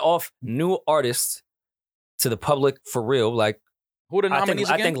I'm was it? going off new artists to the public for real, like Who are the I nominees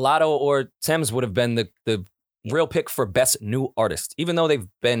think again? Lotto or Thames would have been the real pick for best new artist, even though they've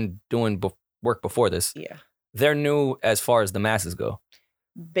been doing work before this. Yeah. They're new as far as the masses go.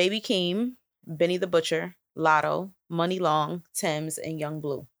 Baby Keem, Benny the Butcher, Lotto, Money Long, Tim's, and Young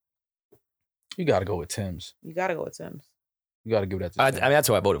Blue. You got to go with Tim's. You gotta go with Tim's. You got to give that to I Tim's. mean, that's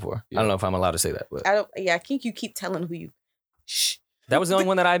who I voted for. Yeah. I don't know if I'm allowed to say that, but I think you keep telling who you. Shh. that was the only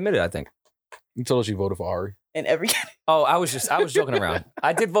one that I admitted, I think. You told us you voted for Ari. In every. Oh, I was joking around.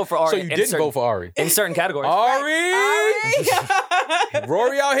 I did vote for Ari. So you didn't vote for Ari. in certain categories. Ari!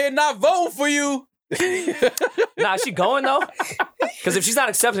 Rory out here not voting for you. Nah, is she going though? Because if she's not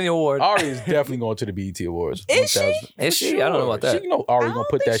accepting the award, Ari is definitely going to the BET Awards. Is she? 1000. Is she? I don't know about that. She, Ari I gonna don't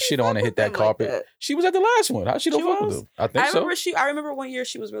put think that she shit on fuck and hit with that them like carpet. that. She was at the last one. How she don't She fuck with was? them? I think so. I remember one year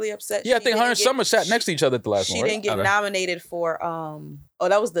she was really upset. Yeah, I She think her didn't and get- Summer sat next to each other at the last She one, right? didn't get Okay. nominated for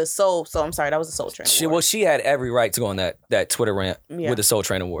that was the Soul. So I'm sorry, that was the Soul Train. she had every right to go on that Twitter rant Yeah. with the Soul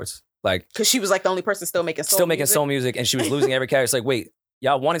Train Awards. Like, because she was like the only person still making soul making soul music, and she was losing every category. It's like, wait,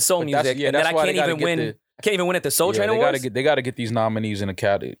 y'all wanted soul But that's- music, yeah, and then that's I why can't they gotta even get win. the- I can't even win at the Soul Train Awards. They gotta get these nominees in a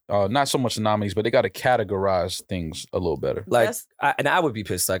category. Not so much the nominees, but they gotta categorize things a little better. Like, That's- I would be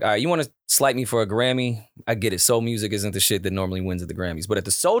pissed. Like, all right, you want to slight me for a Grammy? I get it. Soul music isn't the shit that normally wins at the Grammys. But at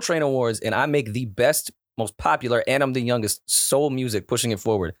the Soul Train Awards, and I make the best, most popular, and I'm the youngest soul music pushing it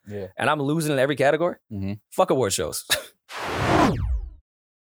forward, Yeah. and I'm losing in every category, Mhm. fuck award shows.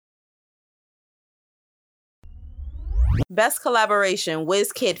 Best collaboration: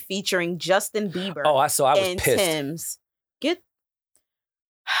 WizKid featuring Justin Bieber. Oh, I was and pissed. Tim's. Get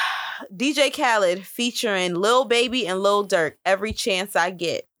DJ Khaled featuring Lil Baby and Lil Durk. Every Chance I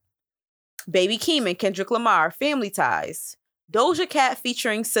Get. Baby Keem and Kendrick Lamar. Family Ties. Doja Cat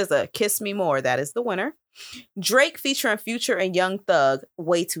featuring SZA. Kiss Me More. That is the winner. Drake featuring Future and Young Thug.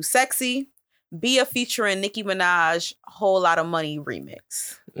 Way Too Sexy. Bia featuring Nicki Minaj. Whole Lot of Money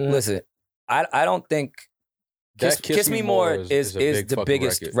remix. Listen, I don't think That Kiss Me More is a big the fucking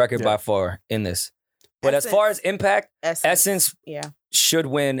biggest record. record Yeah. by far in this. But as far as impact, Essence Yeah. should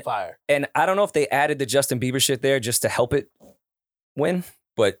win. Fire. And I don't know if they added the Justin Bieber shit there just to help it win,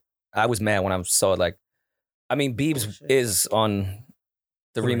 but I was mad when I saw it. Like, I mean, Biebs Bullshit. is on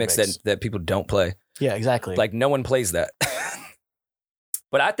the The remix remix. that people don't play. Yeah, exactly. Like, no one plays that.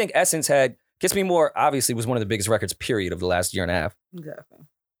 But I think Essence had Kiss Me More. Obviously, was one of the biggest records period of the last year and a half. Exactly.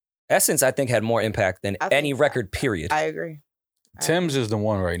 Essence, I think, had more impact than I think any record period. I agree. Tim's is the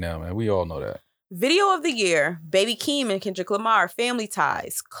one right now, man. We all know that. Video of the year: Baby Keem and Kendrick Lamar, Family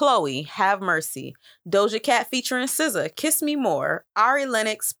Ties. Chloe, Have Mercy. Doja Cat featuring SZA, Kiss Me More. Ari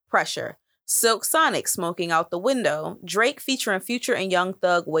Lennox, Pressure. Silk Sonic, Smoking Out the Window. Drake featuring Future and Young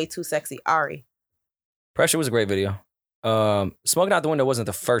Thug, Way Too Sexy. Ari. Pressure was a great video. Smoking Out the Window wasn't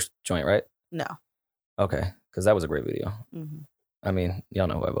the first joint, right? No. Okay, because that was a great video. Mhm. I mean, y'all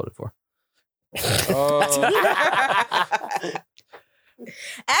know who I voted for.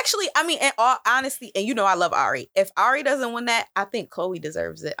 Actually, I mean, in all honesty, and I love Ari. If Ari doesn't win that, I think Chloe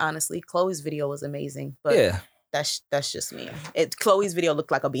deserves it. Honestly, Chloe's video was amazing, but Yeah. that's just me. Chloe's video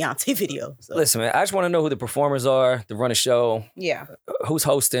looked like a Beyonce video. So. Listen, man, I just want to know who the performers are, the run a show, Yeah. who's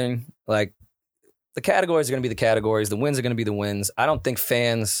hosting. Like, the categories are going to be the categories. The wins are going to be the wins. I don't think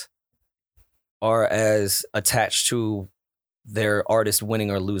fans are as attached to their artist winning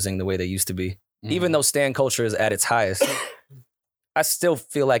or losing the way they used to be. Even though stan culture is at its highest, I still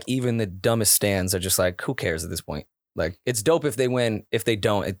feel like even the dumbest stans are just like, who cares at this point? Like, it's dope if they win. If they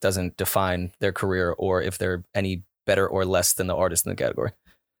don't, it doesn't define their career or if they're any better or less than the artist in the category.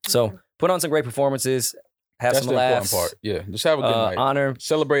 So put on some great performances, have That's some the laughs. important part. Yeah, just have a good night. Honor.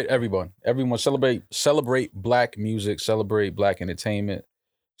 Celebrate everyone. Everyone celebrate Black music. Celebrate Black entertainment.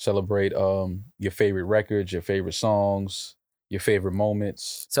 Celebrate your favorite records, your favorite songs, your favorite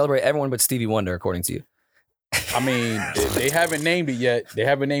moments. Celebrate everyone but Stevie Wonder, according to you. I mean, they haven't named it yet. They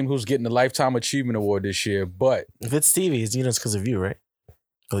haven't named who's getting the Lifetime Achievement Award this year, but If it's Stevie, it's because of you, right?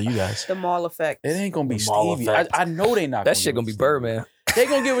 Oh, you guys. The mall effect. it ain't gonna be The Mall Stevie. effect. I know they not. That shit gonna be Birdman. They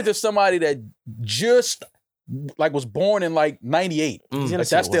gonna give it to somebody that just like was born in like '98. He's gonna Like,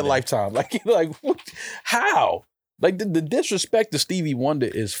 see that's it their one day. lifetime. Like what? How? Like the disrespect to Stevie Wonder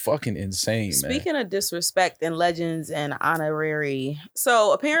is fucking insane, man. Speaking of disrespect and legends and honorary,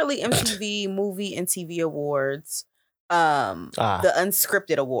 so apparently MTV Movie and TV Awards, the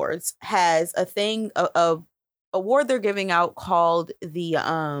unscripted awards, has a thing, a award they're giving out called the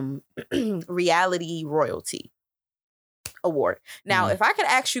Reality Royalty Award. Now, if I could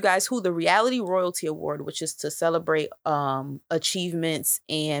ask you guys who the Reality Royalty Award, which is to celebrate achievements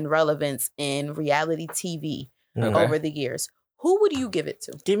and relevance in reality TV Okay. over the years, who would you give it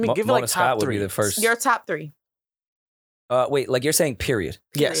to? Give it Mona like Scott top would three. be the first. Your top three. Wait, like you're saying period.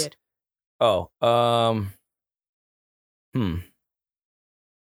 Yes. Period. Oh,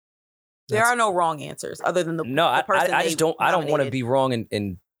 There are no wrong answers other than the No, the person I they just don't. I don't want to nominated. be wrong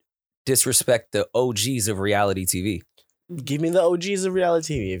and disrespect the OGs of reality TV. Give me the OGs of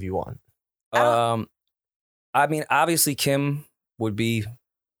reality TV if you want. I mean, obviously Kim would be.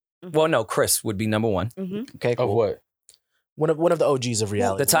 Well, no, Chris would be number one. Mhm. Okay, Of cool. what? One of the OGs of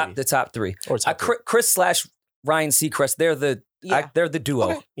reality. The top three. or top three. Chris / Ryan Seacrest. They're the Yeah. they're the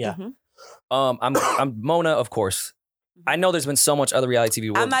duo. Okay. Yeah. Mhm. I'm Mona, of course. I know there's been so much other reality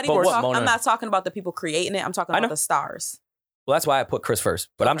TV. I'm not even but what, talking. Mona? I'm not talking about the people creating it. I'm talking I about know. the stars. Well, that's why I put Chris first.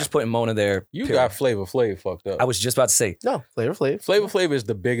 But I'm just putting Mona there. You period. got Flavor Flav fucked up. I was just about to say No, Flavor Flav. Flavor Flav is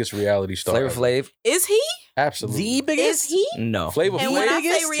the biggest reality star. Flavor ever. Flav. Is he? Absolutely. The biggest. Is he? No. Flavor And when I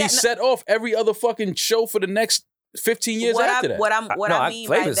say Flav, he set off every other fucking show for the next 15 years after that. What No, I mean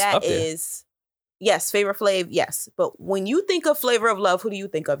by Flavor's that up there. is, yes, Flavor Flav, yes. But when you think of Flavor of Love, who do you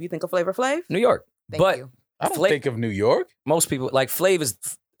think of? You think of Flavor Flav? New York. Thank but you. I don't Flav- think of New York. most people like Flav is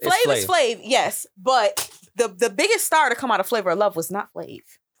it's Flav is Flav, yes. But the biggest star to come out of Flavor of Love was not Flav.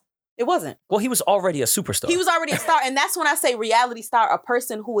 It wasn't. Well, he was already a superstar. He was already a star. And that's when I say reality star, a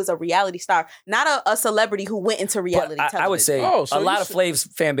person who is a reality star, not a celebrity who went into reality But television. I would say Oh, so a you lot of should- Flav's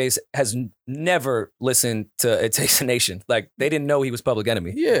fan base has never listened to It Takes a Nation. Like they didn't know he was Public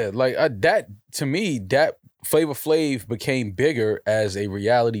Enemy. Yeah, like that to me, that Flavor Flav became bigger as a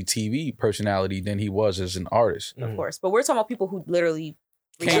reality TV personality than he was as an artist. Of course. But we're talking about people who literally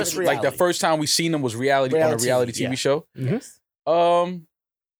Just Like the reality. first time we seen him was reality on a Reality reality TV, TV yeah. show. Yes.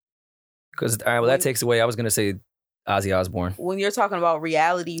 Because that takes away. I was gonna say Ozzy Osbourne, When you're talking about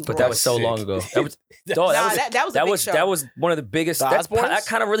reality, but that was so sick. long ago. That was Nah, that was a big show. that was one of the biggest. The That Osbournes?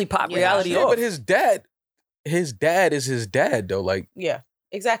 kind of really popped Yeah. reality Yeah, off. but his dad is his dad though. Like Yeah,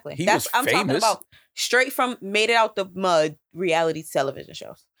 exactly. He That's was I'm talking famous. about straight from made it out the mud reality television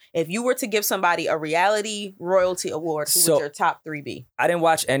shows. If you were to give somebody a reality royalty award, who So- would your top three be? I didn't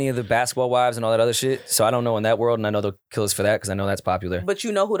watch any of the Basketball Wives and all that other shit, so I don't know in that world, and I know they'll kill us for that because I know that's popular. But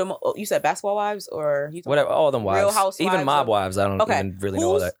you know who you said Basketball Wives or you talking Whatever, about all them wives, Real Housewives even mob or- wives. I don't Okay, even really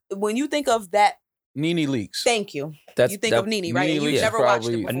know all that. when you think of that, Nene Leakes. thank you. That's You think of Nene, right? Nene And you Leakes never is watched it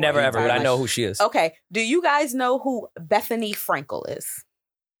probably- before. I never in ever, your but I life. know who she is. Okay. Do you guys know who Bethany Frankel is?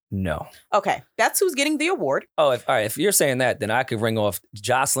 No. Okay, that's who's getting the award. Oh, all right. If you're saying that, then I could ring off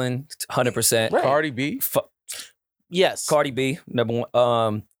Jocelyn, 100%. Right. Cardi B. Yes. Cardi B, number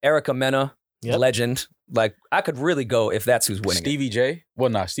one. Erica Mena, Yep. legend. Like I could really go if that's who's winning. Stevie J. Well,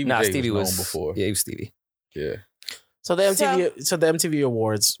 nah, Stevie J Stevie was was known before. Yeah, he was Stevie. Yeah. So the MTV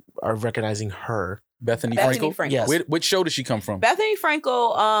Awards are recognizing her Bethany Bethany Frankel? Frankel. Yes. Which show did she come from? Bethany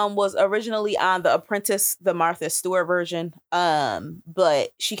Frankel was originally on The Apprentice, the Martha Stewart version, but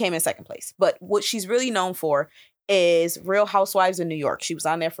she came in second place. But what she's really known for is Real Housewives of New York. She was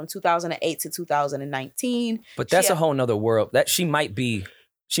on there from 2008 to 2019. But that's She- a whole nother world. That she might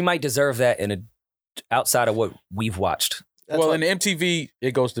deserve that outside of what we've watched. That's Well, what- in MTV,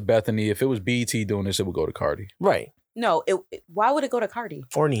 it goes to Bethany. If it was BET doing this, it would go to Cardi. right. No, why would it go to Cardi?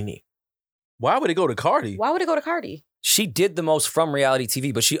 Or Nene. Why would it go to Cardi? Why would it go to Cardi? She did the most from reality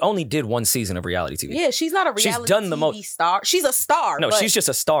TV, but she only did one season of reality TV. Yeah, she's not a She's reality done the TV star. She's a star. No, but she's just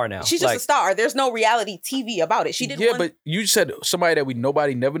a star now. she's just Like, a star. There's no reality TV about it. She did Yeah, one. but you said somebody that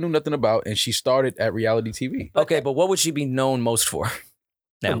nobody never knew nothing about, and she started at reality TV. Okay, but what would she be known most for?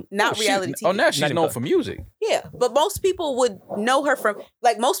 Now, not Oh, reality TV. Now she's Not known even- for music. Yeah, but most people would know her from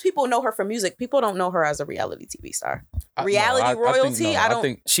most people know her from music. People don't know her as a reality TV star. Reality royalty, I don't-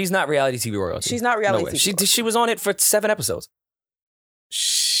 think she's not reality TV royalty. She's not reality No way. TV. She was on it for 7 episodes.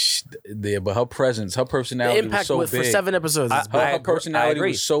 yeah, but her presence, her The personality was impact so for big. 7 eposodes. is Her big. personality agree.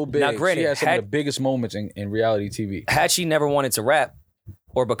 was so big. Now, granted, she had some of had- the biggest moments in reality TV. Had she never wanted to rap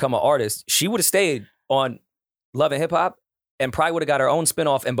or become an artist, she would have stayed on Love and Hip Hop and probably would have got her own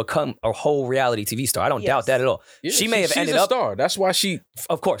spinoff and become a whole reality TV star. I don't doubt Yes. that at all. Yeah, She may have she's ended a up- star. That's why she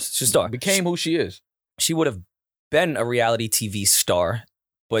Of course, she's a star. became who she is. She would have been a reality TV star,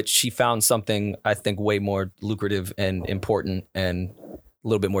 but she found something I think way more lucrative and important and a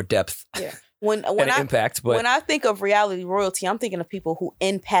little bit more depth When and I impact. But when I think of reality royalty, I'm thinking of people who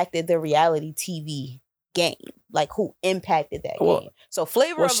impacted the reality TV game, like who impacted that Well- game. So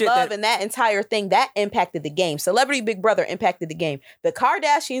Flavor well, of shit, Love that- and that entire thing that impacted the game. Celebrity Big Brother impacted the game. The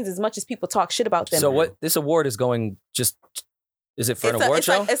Kardashians, as much as people talk shit about them, so what? This award is going just. Is it for an award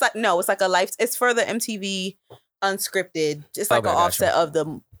show? It's like no, it's like a life. It's for the MTV unscripted. It's like Okay, an gotcha. offset of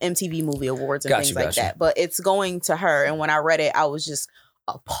the MTV Movie Awards and Gotcha, things like gotcha. that. But it's going to her. And when I read it, I was just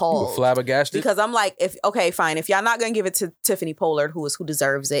You were appalled. flabbergasted. Because I'm like, okay, fine. If y'all not gonna give it to Tiffany Pollard, who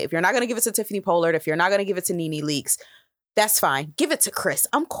deserves it, if you're not gonna give it to Tiffany Pollard, if you're not gonna give it to Nene Leakes, that's fine. Give it to Chris.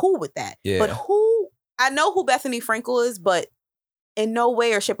 I'm cool with that. Yeah. But I know who Bethany Frankel is, but in no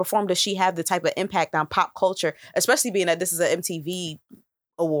way or shape or form does she have the type of impact on pop culture, especially being that this is an MTV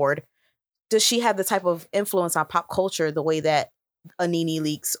award. Does she have the type of influence on pop culture the way that a Nene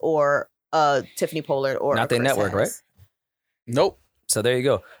Leakes or Tiffany Pollard or Not a their Chris network, has? right? Nope. So there you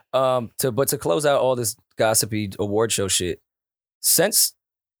go. To close out all this gossipy award show shit, since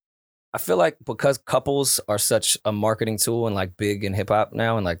I feel like because couples are such a marketing tool and like big in hip hop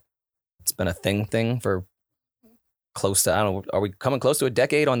now, and like it's been a thing for close to, I don't know, are we coming close to a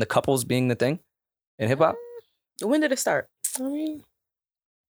decade on the couples being the thing in hip hop? When did it start? I mean,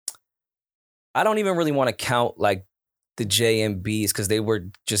 I don't even really want to count like the JMBs because they were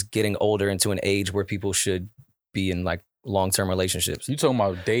just getting older into an age where people should be in like long-term relationships. You talking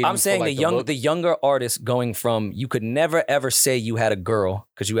about dating? I'm saying for, like, the look? younger artists going from you could never ever say you had a girl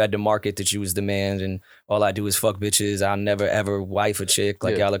because you had to market that you was the man and all I do is fuck bitches. I'll never ever wife a chick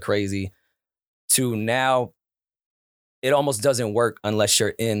like Yeah. y'all are crazy. To now, it almost doesn't work unless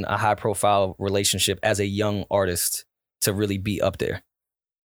you're in a high profile relationship as a young artist to really be up there.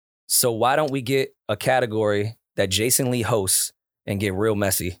 So why don't we get a category that Jason Lee hosts and get real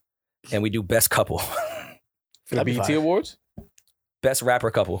messy, and we do best couple, for the That'd be BET fire. Awards. best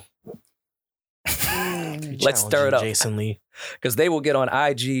rapper couple. Let's stir it challenging up. Jason Lee. Because they will get on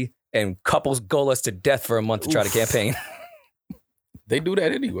IG and couples goal us to death for a month to try to campaign. They do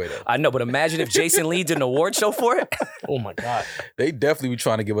that anyway, though. I know, but imagine if Jason Lee did an award show for it. Oh my god. They definitely be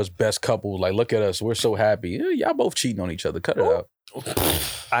trying to give us best couples. Like, look at us. We're so happy. Y'all both cheating on each other. Cut it out.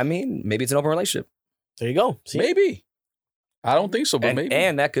 I mean, maybe it's an open relationship. There you go. See? Maybe. I don't think so, but And, maybe.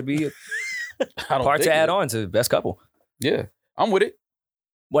 and that could be a I don't part think to add it. on to best couple. Yeah. I'm with it.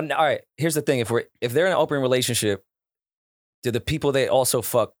 Well, all right, here's the thing. If they're in an open relationship, do the people they also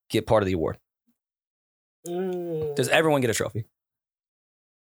fuck get part of the award? Does everyone get a trophy?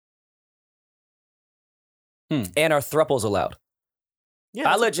 And are thruples allowed? Yeah,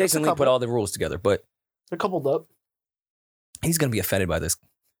 I let that's a Jason Lee put couple. all the rules together, but They're coupled up. he's going to be offended by this.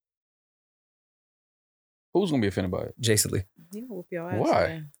 Who's going to be offended by it? Jason Lee. You know, whoop your ass, Why?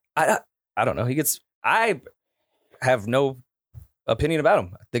 man. I don't know. I have no opinion about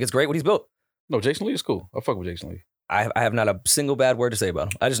him. I think it's great what he's built. No, Jason Lee is cool. I fuck with Jason Lee. I have not a single bad word to say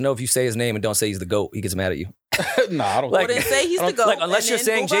about him. I just know if you say his name and don't say he's the GOAT, he gets mad at you. Nah, I don't Like- Well, then say he's the GOAT. Like, unless you're and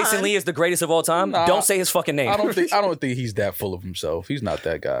then saying move Jason on. Lee is the greatest of all time, Nah. don't say his fucking name. I don't think he's that full of himself. He's not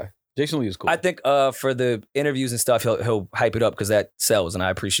that guy. Jason Lee is cool. I think for the interviews and stuff, he'll hype it up because that sells, and I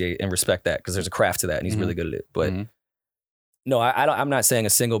appreciate and respect that because there's a craft to that, and he's Mhm. really good at it. But Mhm. No, I don't. I'm not saying a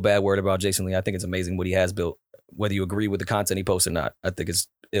single bad word about Jason Lee. I think it's amazing what he has built. Whether you agree with the content he posts or not, I think it's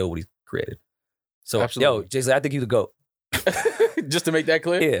ill what he created. So, Absolutely. yo, Jason, I think you the GOAT. Just to make that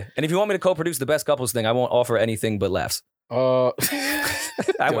clear. Yeah. And if you want me to co-produce the best couples thing, I won't offer anything but laughs. I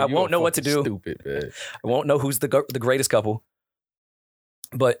I won't know what to do. Stupid, man. I won't know who's the greatest couple.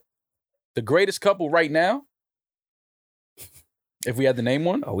 But The greatest couple right now. If we had to name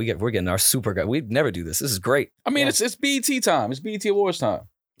one, we're getting our super guy. We'd never do this. This is great. I mean, it's BET time. It's BET Awards time.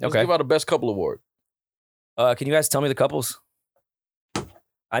 Let's Okay. give out a best couple award. Can you guys tell me the couples?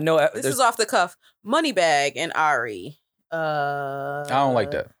 I know This is off the cuff. Moneybag and Ari. I don't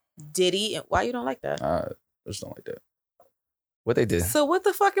like that. Diddy. Why you don't like that? I just don't like that. what they did. So what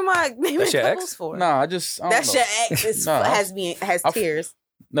the fuck am I naming That's your couples ex? for? Nah, I don't That's know. your ex. It's, Nah, has I- tears.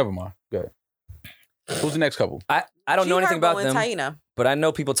 Never mind. Go ahead. Who's the next couple? I don't know anything about them, Taina. but I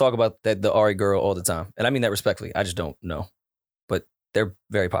know people talk about the Ari girl all the time. And I mean that respectfully. I just don't know. But they're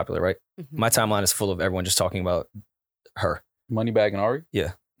very popular, right? Mhm. My timeline is full of everyone just talking about her. Moneybag and Ari?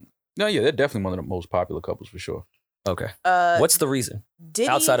 Yeah. No, yeah, they're definitely one of the most popular couples for sure. Okay. What's What's the reason? Diddy,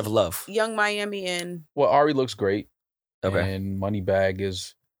 Outside of love. Young Miami and Well, Ari looks great. Okay. And Moneybag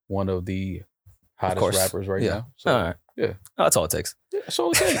is one of the hottest course. rappers right Yeah. now. So, All right. yeah. Oh, that's all it takes. yeah, that's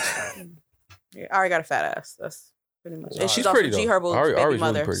all it takes. yeah, Ari got a fat ass. That's pretty much. And She's she's also pretty, G though. Herbo's Ari's baby really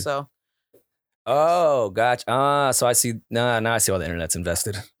mother. pretty. So Oh, gotcha. So I see. Now I see all the internet's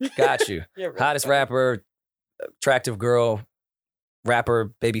invested. Got you. You're really Hottest funny. rapper, attractive girl,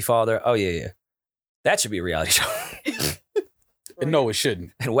 rapper, baby father. Oh yeah. That should be a reality show. And no, it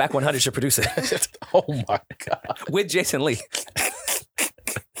shouldn't. And Whack 100 should produce it Oh my God. with Jason Lee.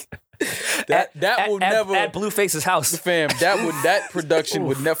 That will never at Blueface's house. fam, that production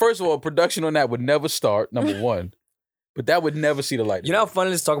would never first of all, production on that would never start, number one. But that would never see the light. You know how fun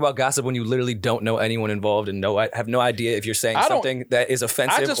it is to talk about gossip when you literally don't know anyone involved and have no idea if you're saying I don't- something that is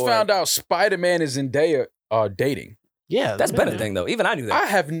offensive. I just or, found out Spider-Man and Zendaya are dating. Yeah, that's been a thing though. Even I knew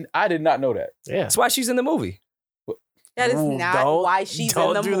that. I did not know that. Yeah. That's why she's in the movie. That is Ooh, not don't- why she's don't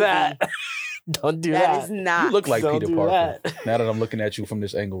in the do movie. that. Don't do That that. is not. You look like Don't Peter do Parker. that. Now that I'm looking at you from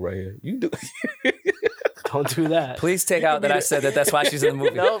this angle right here. You do. Don't do that. Please take out that I said that's why she's in the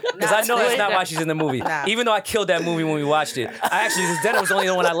movie. Nope. Because I know that's not why she's in the movie. Nah. Even though I killed that movie when we watched it. Dennis was the only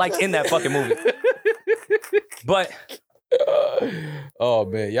one I liked in that fucking movie. But Oh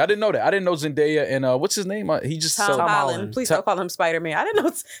man, yeah, I didn't know that. I didn't know Zendaya and what's his name? He just Tom so Holland. Holland. Please don't call him Spider-Man. I didn't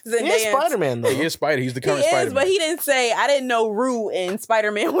know Zendaya. He is Spider-Man though. he is Spider. He's the He current is, Spider-Man. but he didn't say. I didn't know Rue and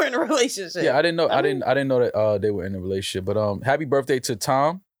Spider-Man were in a relationship. Yeah, I didn't know. I didn't know that they were in a relationship. But happy birthday to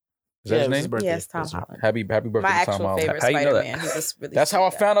Tom. Is that Yeah, his it was name? his birthday. Yes, Tom That's Holland. Happy birthday My to Tom actual Holland. favorite How you know that? Spider-Man. He's just really. That's how I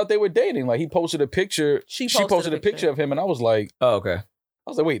sweet guy. found out they were dating. Like he posted a picture. She She posted a picture of him, and I was like, okay.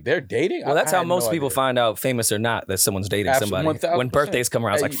 wait, they're dating? Well, that's I how had no most people idea. find out, famous or not, that someone's dating Absolutely, somebody. 1000%. When birthdays come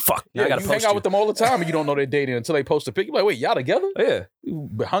around, it's like, Hey, fuck, now Yeah, I gotta you post hang out you. with them all the time, and you don't know they're dating until they post a picture. You're like, wait, y'all together? Yeah, You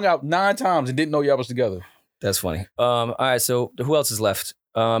hung out 9 times and didn't know y'all was together. that's funny. All right, so who else is left?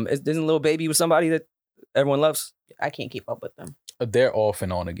 Isn't Lil Baby with somebody that everyone loves? I can't keep up with them. They're off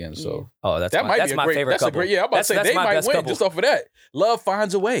and on again, so Oh, that's that might that's be a my great, favorite that's couple. A great, yeah, I'm about That's- to say that's they my might best win couple. just off of that. Love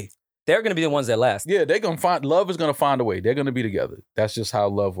finds a way. They're gonna be the ones that last. Yeah, they're gonna find love is gonna find a way. They're gonna be together. That's just how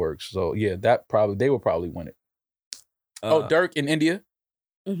love works. So yeah, they will probably win it. Dirk in India.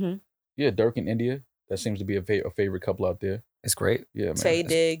 Mm-hmm. Yeah, Dirk in India. That seems to be a favorite couple out there. It's great. Yeah, man. Tay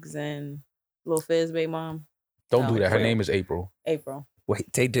Diggs and Lil Fizz baby mom. Don't No, do that. Her wait. name is April. April.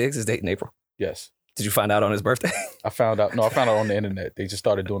 Wait, Tay Diggs is dating April. Yes. Did you find out on his birthday? I found out on the internet. They just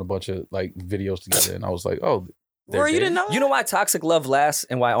started doing a bunch of like videos together, and I was like, oh, they're Roy, you dating? didn't know? You know why toxic love lasts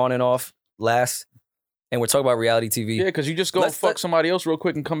and why on and off lasts? And we're talking about reality TV. Yeah, because you just go Let's- fuck somebody else real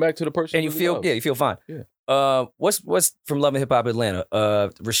quick and come back to the person. And you really feel love. you feel fine. Yeah. What's from Love and Hip Hop Atlanta?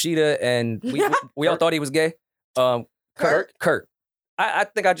 Rashida and we all thought he was gay. Kurt. I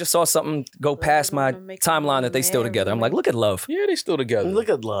think I just saw something go past my timeline that they still together. I'm like, look at love. Yeah, they still together. Look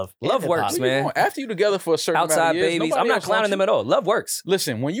at love. Love And works, hip-hop. What you man. doing? After you together for a certain amount Outside of years, babies. nobody I'm not else clowning wants them you. at all. Love works.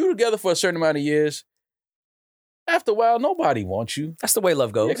 Listen, when you're together for a certain amount of years, after a while, nobody wants you. That's the way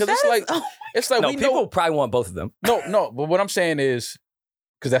love goes. Because it's like no, we people know. probably want both of them. No. But what I'm saying is,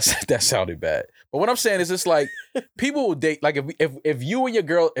 because that sounded bad. But what I'm saying is, it's like people will date. Like if you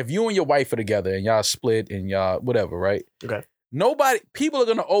and your wife are together and y'all split and y'all whatever, right? Okay. People are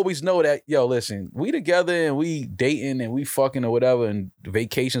gonna always know that, yo, listen, we together and we dating and we fucking or whatever and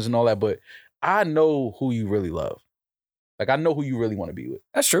vacations and all that, but I know who you really love. Like I know who you really want to be with.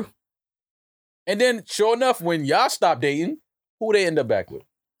 That's true. And then sure enough, when y'all stop dating, who they end up back with?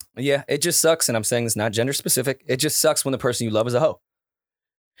 Yeah, it just sucks. And I'm saying it's not gender specific. It just sucks when the person you love is a hoe.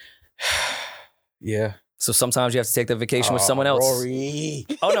 Yeah. So sometimes you have to take the vacation with someone else. Rory.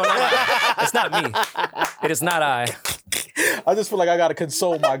 Oh, no. It's not me. It is not I. I just feel like I gotta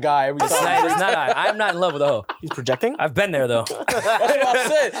console my guy every It's time. not I. I'm not in love with a hoe. He's projecting. I've been there, though. That's what I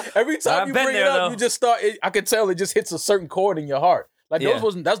said. Every time I've you been bring it there, up, though. you just start. I could tell it just hits a certain chord in your heart. Like Yeah.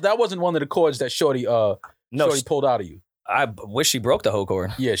 that wasn't one of the chords that Shorty Shorty pulled out of you. I wish she broke the hoe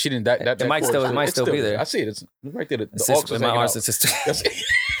chord. Yeah, she didn't. That might chord, still- it might it's still be there. I see it. It's right there. The It's aux just, is in my hanging arms, out. it's just That's-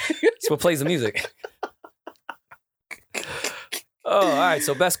 it's what plays the music. Oh, all right.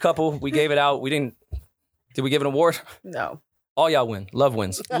 So best couple, we gave it out. We didn't. Did we give an award? No. All y'all win. Love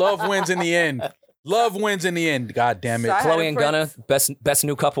wins. Love wins in the end. Love wins in the end. God damn it. Sorry. Chloe and Gunna, best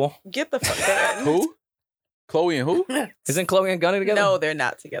new couple. Get the fuck out. Who? Chloe and who? Isn't Chloe and Gunna together? No, they're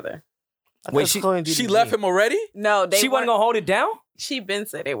not together. Wait, she She left him already? No, they she wasn't weren't- gonna hold it down. She been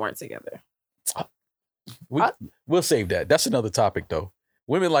said they weren't together. We'll save that. That's another topic though.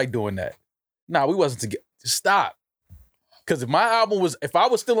 Women like doing that. Nah, we wasn't together. Stop. Because if I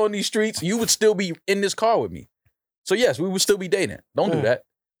was still on these streets, you would still be in this car with me. So yes, we would still be dating. Don't do that.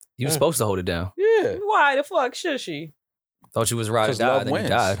 You were supposed to hold it down. Yeah. Why the fuck should she? Thought you was ride or Because die, love then wins. you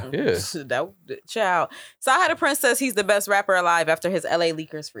died. Yeah. That child. So I had a prince says he's the best rapper alive after his LA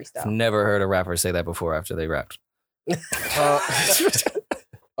Leakers freestyle. Never heard a rapper say that before after they rapped.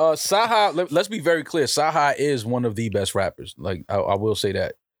 Saha, let's be very clear. Saha is one of the best rappers. Like I will say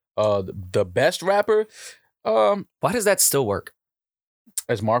that. The best rapper, Why does that still work?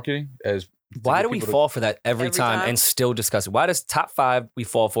 as marketing, as Why get do we people to- fall for that every Every time time? and still discuss it? Why does top 5 we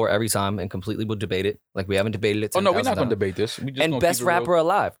fall for every time and completely will debate it? Like we haven't debated it. Oh no, we're not 10,000 going to times. debate this. We just And gonna best keep it real. rapper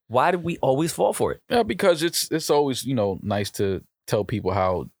alive. Why do we always fall for it? Yeah, because it's always nice to tell people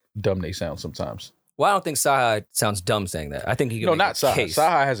how dumb they sound sometimes. Well, I don't think Saha sounds dumb saying that. I think he can No, make not a Saha. case.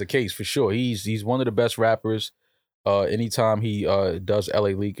 Saha has a case for sure. He's one of the best rappers. Anytime he does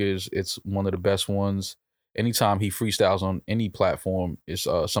LA Leakers, it's one of the best ones. Anytime he freestyles on any platform, it's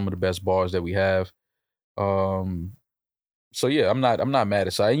some of the best bars that we have. So yeah, I'm not mad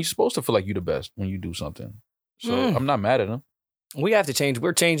at Saha. And you're supposed to feel like you're the best when you do something. So I'm not mad at him. We have to change.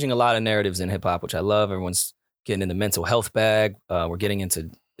 We're changing a lot of narratives in hip hop, which I love. Everyone's getting in the mental health bag. We're getting into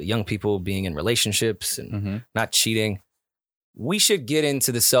young people being in relationships and Mm-hmm. not cheating. We should get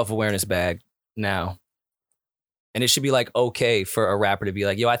into the self-awareness bag now. And it should be like okay for a rapper to be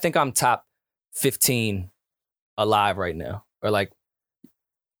like, yo, I think I'm top 15 alive right now. Or like,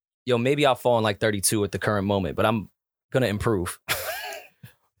 yo, maybe I'll fall in like 32 at the current moment, but I'm gonna improve.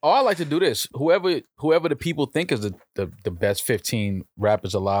 Oh, I like to do this. Whoever the people think is the best 15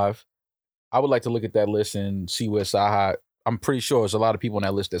 rappers alive, I would like to look at that list and see where Saha. I'm pretty sure there's a lot of people on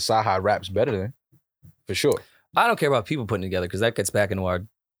that list that Saha raps better than, for sure. I don't care about people putting it together because that gets back into our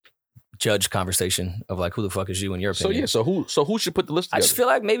judge conversation of like, who the fuck is you in your So opinion? yeah, so who should put the list I together? just feel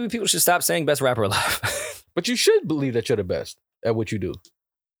like maybe people should stop saying best rapper alive. But you should believe that you're the best at what you do.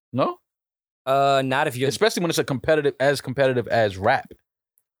 No, Not if you're. especially when it's competitive as rap.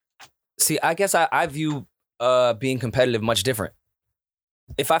 See, I guess I view being competitive much different.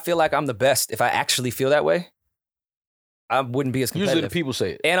 If I feel like I'm the best, if I actually feel that way, I wouldn't be as Usually competitive. the people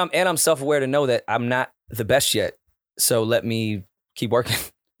say it. And I'm self-aware to know that I'm not the best yet. So let me keep working.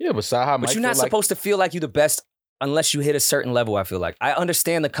 Yeah, but Saha might But you're feel not like, supposed to feel like you're the best unless you hit a certain level, I feel like. I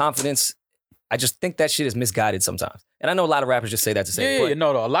understand the confidence. I just think that shit is misguided sometimes. And I know a lot of rappers just say that to say it. Yeah, no.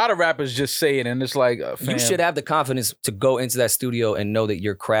 A lot of rappers just say it, and it's like, You fam, should have the confidence to go into that studio and know that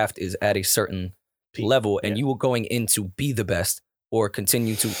your craft is at a certain level and you are going in to be the best or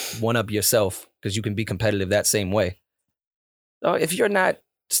continue to one up yourself because you can be competitive that same way. So if you're not,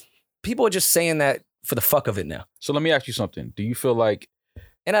 people are just saying that for the fuck of it now. So let me ask you something. Do you feel like?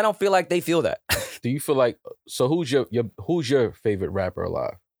 And I don't feel like they feel that. So who's your favorite rapper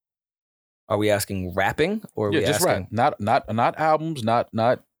alive? Are we asking rapping or are we just asking rap. Not albums, not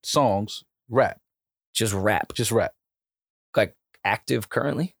songs. Rap. just rap? Just rap. Like active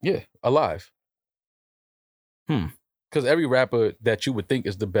currently? Yeah, alive. Because every rapper that you would think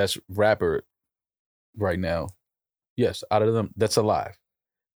is the best rapper right now, yes, out of them, that's alive.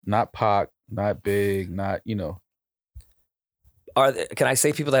 Not Pac, not Big, not Can I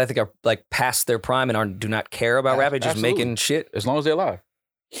say people that I think are like past their prime and do not care about rap, just Absolutely. making shit? as long as they're alive.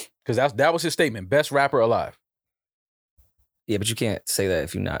 Because that was his statement. Best rapper alive. Yeah, but you can't say that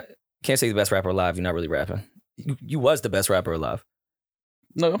if you're not. You can't say the best rapper alive. You're not really rapping. You was the best rapper alive.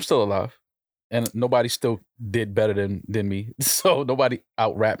 No, I'm still alive. And nobody still did better than me. So nobody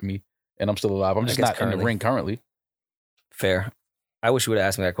out-rapped me. And I'm still alive. I'm I just guess not in the currently. ring currently. Fair. I wish you would have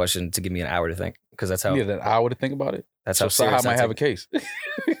asked me that question to give me an hour to think, because that's how You needed an hour to think about it. that's So how serious Saha might I have a take case.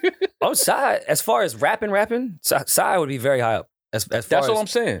 it. Oh, Sai, as far as rapping, Sai would be very high up. As far That's all as, I'm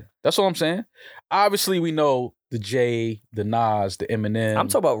saying. That's all I'm saying. Obviously, we know the Jay, the Nas, the Eminem. I'm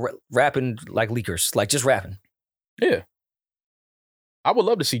talking about rapping like leakers, like just rapping. Yeah. I would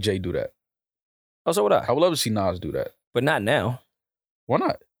love to see Jay do that. Oh, so would I I. would love to see Nas do that. But not now. Why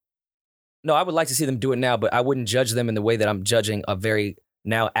not? No, I would like to see them do it now, but I wouldn't judge them in the way that I'm judging a very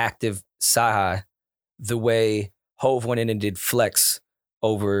now active Sci-Hi, the way Hove went in and did Flex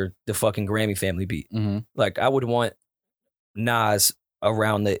over the fucking Grammy Family beat. Mm-hmm. Like, I would want Nas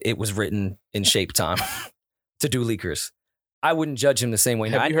around the It Was Written in Shape time to do leakers. I wouldn't judge him the same way.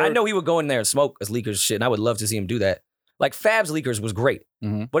 Now, Have you I heard- know he would go in there and smoke as leakers shit, and I would love to see him do that. Like, Fab's leakers was great,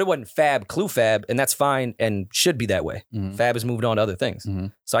 Mhm. but it wasn't Fab, Clue Fab, and that's fine and should be that way. Mhm. Fab has moved on to other things.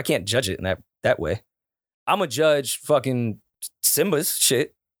 Mhm. So I can't judge it in that way. I'm a judge fucking Simba's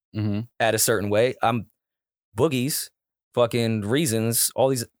shit Mm-hmm. at a certain way. I'm Boogie's, fucking Reasons, all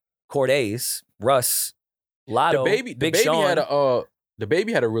these Cordays, Russ, Lotto, The Big baby Sean.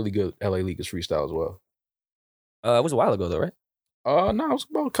 had a really good LA Leakers freestyle as well. It was a while ago though, right? No, it was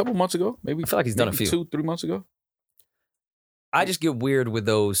about a couple months ago. Maybe I feel like he's done a maybe few. 2-3 months ago. I just get weird with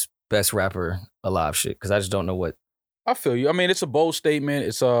those best rapper alive shit because I just don't know what. I feel you. I mean, it's a bold statement.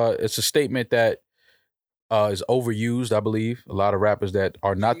 It's a statement that is overused. I believe a lot of rappers that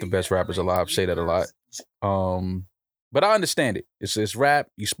are not the best rappers alive say that a lot. But I understand it. It's rap.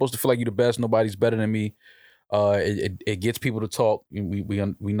 You're supposed to feel like you're the best. Nobody's better than me. It gets people to talk.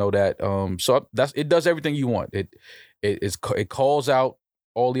 We know that. So it does everything you want. It calls out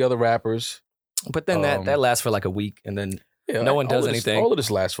all the other rappers. But then that lasts for like a week and then Yeah, no one all does of this- anything. All of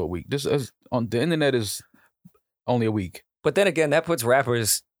this lasts for a week. This is on the internet is only a week. But then again, that puts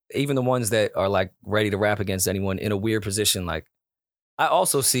rappers, even the ones that are like ready to rap against anyone, in a weird position. Like, I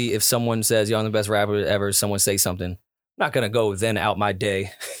also see if someone says, "Yo, I'm the best rapper ever," someone say something, I'm not gonna go then out my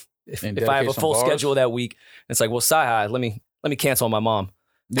day if And I have a dedicate some full bars? schedule that week. It's like, well, Sci-Hi, let me cancel on my mom.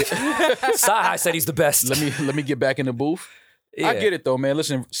 Sci-Hi said he's the best. Let me get back in the booth. Yeah. I get it though, man.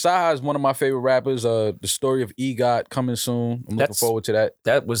 Listen, Sci-Hi is one of my favorite rappers. The story of EGOT coming soon. I'm looking That's- forward to that.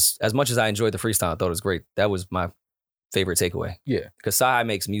 That was, as much as I enjoyed the freestyle, I thought it was great. That was my favorite takeaway. Yeah. Because Sci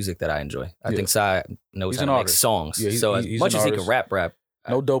makes music that I enjoy. I Yeah. think Sci knows He's how an to make artist. songs. Yeah, so as he's much an as he artist. can rap,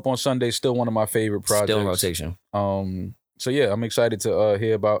 No Dope on Sunday, still one of my favorite projects. still in rotation. So yeah, I'm excited to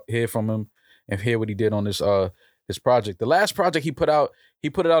hear from him and hear what he did on this project. The last project he put it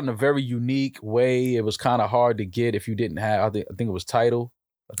out in a very unique way. It was kind of hard to get if you didn't have. I think it was Tidal.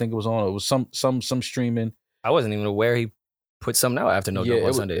 I think it was on. It was some streaming. I wasn't even aware he put something out after No Yeah, Dope on it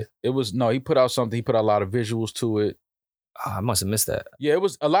was- Sunday. It was no. He put out something. He put out a lot of visuals to it. Oh, I must have missed that. Yeah, it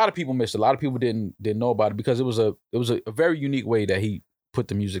was a lot of people missed. A lot of people didn't know about it because it was a very unique way that he put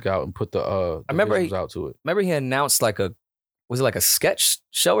the music out and put the I remember visuals out to it. Remember he announced was it like a sketch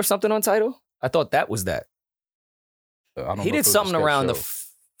show or something on Tidal? I thought that was that. I don't know He if it did was a something sketch around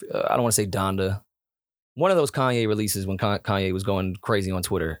show. I don't want to say Donda. One of those Kanye releases when Kanye was going crazy on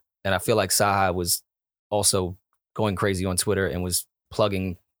Twitter. And I feel like Sci-Hi was also going crazy on Twitter and was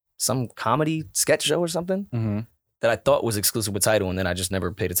plugging some comedy sketch show or something Mhm. that I thought was exclusive with Tidal. And then I just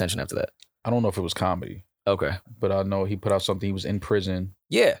never paid attention after that. I don't know if it was comedy, Okay. but I know he put out something. He was in prison.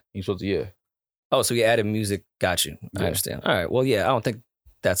 Yeah. He's supposed to, yeah. Oh, so he added music. Got you. I Yeah. understand. All right. Well, yeah, I don't think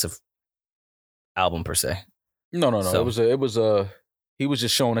that's a album per se. No. So- It was he was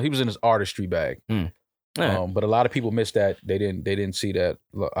just showing. He was in his artistry bag. All right. But a lot of people missed that. They didn't see that.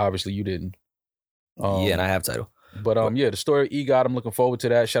 Obviously, you didn't. Yeah, and I have Tidal. But yeah, the story of EGOT. I'm looking forward to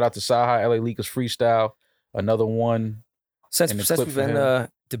that. Shout out to Sci-Hi, LA Leakers Freestyle. Another one. Since And the since clip we've for been him.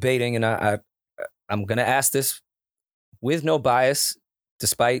 debating, and I'm gonna ask this with no bias,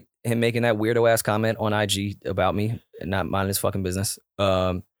 despite him making that weirdo ass comment on IG about me and not minding his fucking business.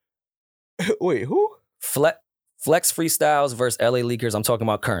 Wait, who? Flex freestyles versus LA Leakers. I'm talking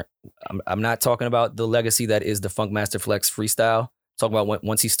about current. I'm not talking about the legacy that is the Funkmaster Flex freestyle. I'm talking about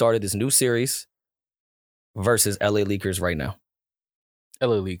once he started this new series versus LA Leakers right now.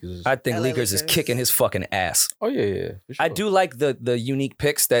 LA Leakers. I think LA Leakers is Leakers. kicking his fucking ass. Oh yeah. For I sure. do like the unique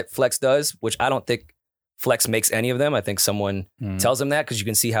picks that Flex does, which I don't think Flex makes any of them. I think someone Mhm. tells him that because you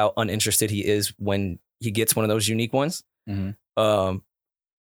can see how uninterested he is when he gets one of those unique ones. Mhm.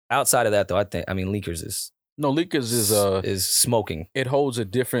 Outside of that, though, I mean, Leakers No, Leakers is smoking. it holds a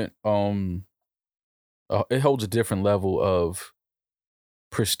different level of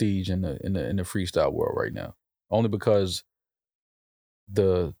prestige in the freestyle world right now. Only because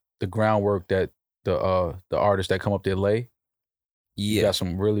the groundwork that the artists that come up there lay. You Yeah, got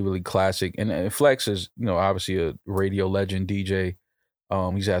some really, really classic and Flex is, obviously a radio legend DJ.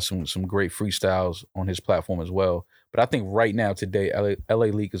 He's had some great freestyles on his platform as well. But I think right now today, LA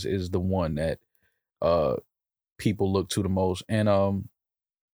Leakers is the one that people look to the most. And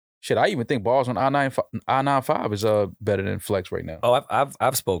shit, I even think balls on I-95 is better than Flex right now. Oh,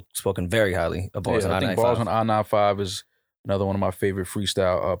 I've spoken very highly of balls on I I-95. think balls on I-95 is another one of my favorite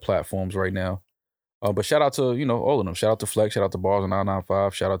freestyle platforms right now. But shout out to all of them. Shout out to Flex. Shout out to balls on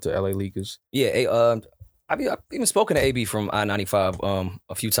I-95. Shout out to LA Leakers. Yeah, I've even spoken to AB from I-95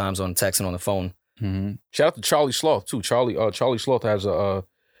 a few times on text and on the phone. Mm-hmm. Shout out to Charlie Sloth too. Charlie Sloth has a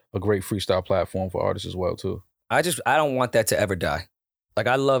great freestyle platform for artists as well too. I don't want that to ever die. Like,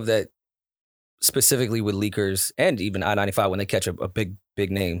 I love that specifically with leakers and even I-95 when they catch a big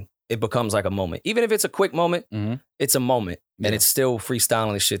name, it becomes like a moment. Even if it's a quick moment, it's a moment. Yeah. And it's still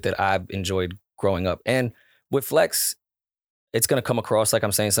freestyling the shit that I've enjoyed growing up. And with Flex, it's going to come across like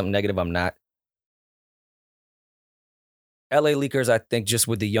I'm saying something negative. I'm not. LA Leakers, I think just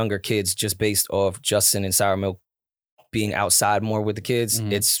with the younger kids, just based off Justin and Sour Milk being outside more with the kids,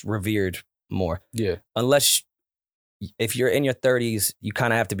 it's revered more. Yeah. Unless if you're in your 30s, you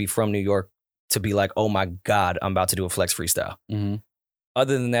kind of have to be from New York to be like, oh my God, I'm about to do a Flex freestyle. Mm-hmm.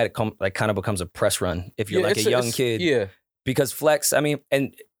 Other than that, it kind of becomes a press run if you're like a young kid. Yeah. Because Flex, I mean,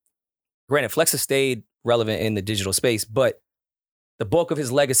 and granted, Flex has stayed relevant in the digital space, but the bulk of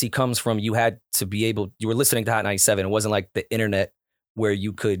his legacy comes from you were listening to Hot 97. It wasn't like the internet where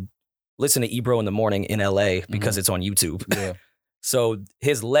you could listen to Ebro in the morning in LA because it's on YouTube. Yeah. So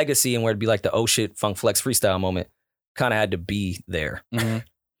his legacy and where it'd be like the oh shit Funk Flex freestyle moment kind of had to be there.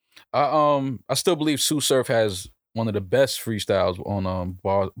 Mm-hmm. I still believe Sue Surf has one of the best freestyles on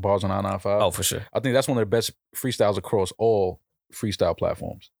bars on I-95. Oh, for sure. I think that's one of the best freestyles across all freestyle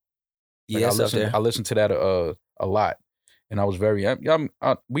platforms. Like, Yeah, I listened to that a lot, and I was very.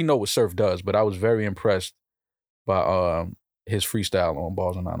 We know what Surf does, but I was very impressed by his freestyle on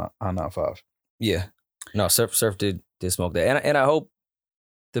bars on I-95. Yeah, no, Surf did smoke that, and I hope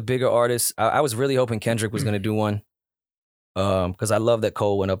the bigger artists. I was really hoping Kendrick was going to do one, because I love that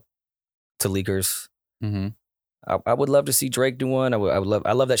Cole went up to Leakers. Mm-hmm. I would love to see Drake do one. I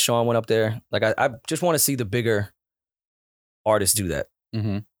love that Sean went up there. Like I just want to see the bigger artists do that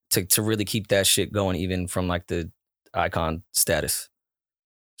to really keep that shit going, even from like the icon status.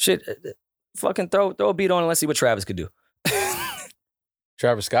 Shit, fucking throw a beat on and let's see what Travis could do.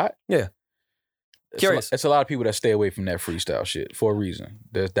 Travis Scott? Yeah. Curious. It's a lot of people that stay away from that freestyle shit for a reason.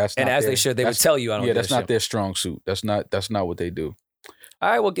 That's and not as they should, they would tell you. I don't. Yeah, that's not their strong suit. That's not what they do. All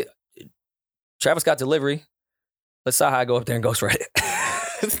right, well, Travis got delivery. Let Sahai go up there and ghostwrite it.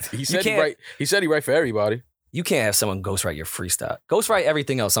 He said he write. He said he write for everybody. You can't have someone ghostwrite your freestyle. Ghostwrite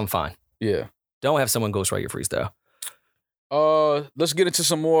everything else. I'm fine. Yeah. Don't have someone ghostwrite your freestyle. Let's get into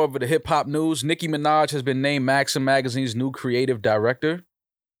some more of the hip hop news. Nicki Minaj has been named Maxim Magazine's new creative director.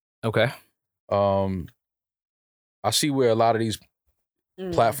 Okay. I see where a lot of these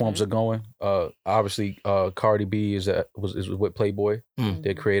platforms are going. Obviously, Cardi B is with Playboy,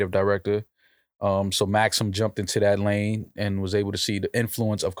 their creative director. So Maxim jumped into that lane and was able to see the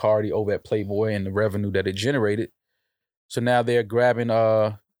influence of Cardi over at Playboy and the revenue that it generated. So now they're grabbing,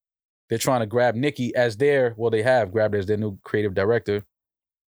 they're trying to grab Nicki they have grabbed her as their new creative director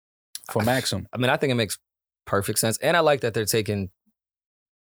for Maxim. I mean, I think it makes perfect sense. And I like that they're taking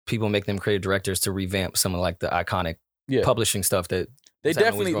people, make them creative directors to revamp some of like the iconic publishing stuff that they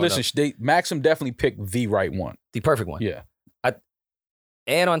definitely, listen, Maxim definitely picked the right one. The perfect one. Yeah.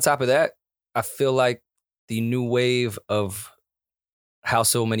 And on top of that, I feel like the new wave of how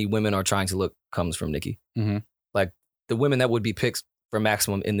so many women are trying to look comes from Nicki. Mm-hmm. Like the women that would be picked for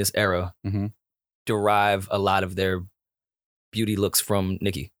Maximum in this era derive a lot of their beauty looks from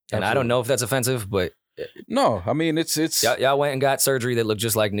Nicki. And I don't know if that's offensive, but no, I mean it's y'all went and got surgery that looked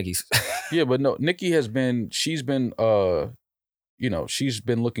just like Nicki's. Yeah, but no, Nicki she's been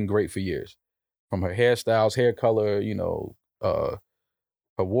looking great for years. From her hairstyles, hair color, her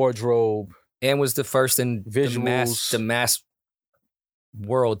wardrobe. And was the first in visuals, the mass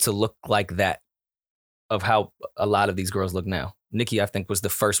world to look like that, of how a lot of these girls look now. Nicki, I think, was the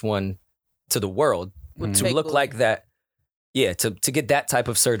first one to the world to look like that. Yeah, to get that type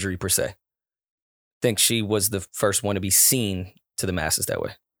of surgery per se. I think she was the first one to be seen to the masses that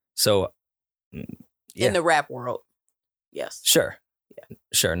way. So, yeah. In the rap world, yes. Sure. Yeah.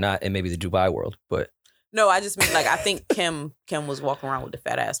 Sure, not in maybe the Dubai world, but... No, I just mean, like, I think Kim was walking around with the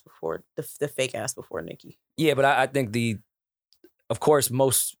fat ass before, the fake ass before Nicki. Yeah, but I think of course,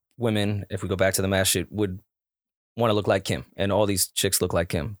 most women, if we go back to the mass shit, would want to look like Kim. And all these chicks look like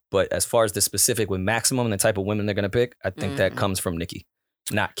Kim. But as far as the specific with Maximum and the type of women they're going to pick, I think that comes from Nicki,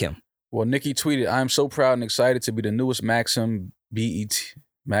 not Kim. Well, Nicki tweeted, "I am so proud and excited to be the newest Maxim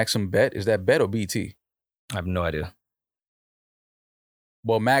Bet. Is that Bet or BT? I have no idea.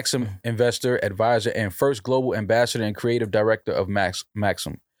 Well, Maxim investor, advisor, and first global ambassador and creative director of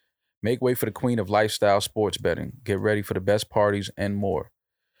Maxim. Make way for the queen of lifestyle sports betting. Get ready for the best parties and more.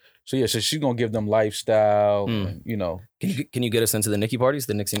 So yeah, so she's gonna give them lifestyle, and, you know. Can you get us into the Nicki parties,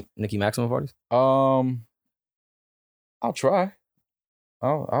 the Nicki Maximum parties? I'll try.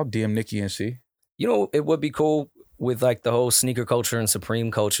 I'll DM Nicki and see. You know, it would be cool with like the whole sneaker culture and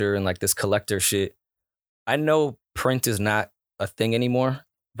Supreme culture and like this collector shit. I know print is not a thing anymore,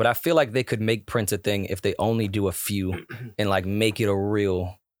 but I feel like they could make print a thing if they only do a few and like make it a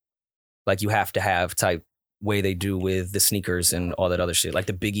real, like you have to have type way they do with the sneakers and all that other shit, like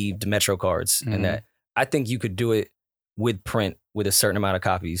the Biggie, the Metro cards and that. I think you could do it with print with a certain amount of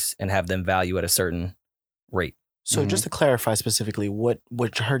copies and have them value at a certain rate. So just to clarify specifically, what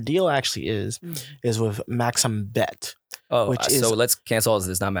her deal actually is with Maxim Bet. Oh, so let's cancel all this.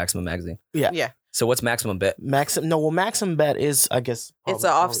 It's not Maximum Magazine. Yeah. So what's Maximum Bet? Maxim Bet is, I guess, It's an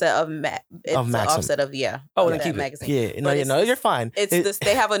offset of Maxim. Offset of Oh, of then that keep it. magazine. Yeah, no, you're fine. It's this.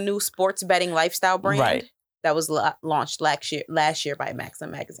 They have a new sports betting lifestyle brand Right. that was launched last year by Maxim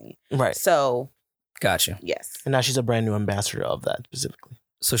Magazine. Right. So, Gotcha. yes. And now she's a brand new ambassador of that specifically.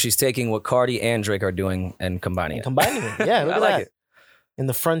 So she's taking what Cardi and Drake are doing and combining it. Combining it. Yeah, look I at like that. it. In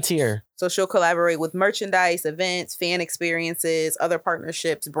the frontier. So she'll collaborate with merchandise, events, fan experiences, other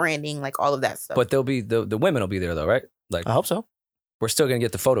partnerships, branding, like all of that stuff. But they'll be the women will be there though, right? Like I hope so. we're still gonna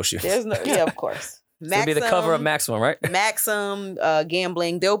get the photo shoot. There's no, yeah, of course. It'll be the cover of Maximum, right? Maxim,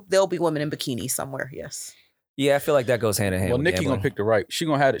 gambling. There'll be women in bikinis somewhere. Yes. Yeah, I feel like that goes hand in hand. Well, with Nicki gambling. gonna pick the right. She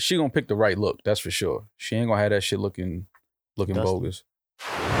gonna pick the right look. That's for sure. She ain't gonna have that shit looking Dusty. bogus.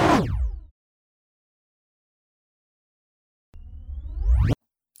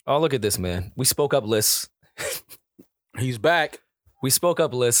 Oh, look at this man. We spoke up lists. He's back. We spoke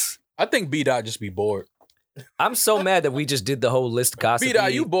up lists. I think B Dot just be bored. I'm so mad that we just did the whole list gossip. B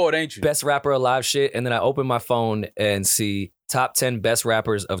Dot, you bored, ain't you? Best rapper alive shit, and then I open my phone and see top 10 best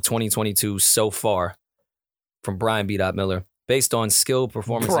rappers of 2022 so far from Brian B. Miller, based on skill,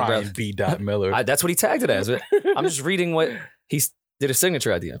 performance, and Brian B. Miller. that's what he tagged it as. I'm just reading what he did a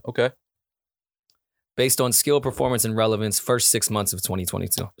signature idea. Okay. Based on skill, performance, and relevance, first 6 months of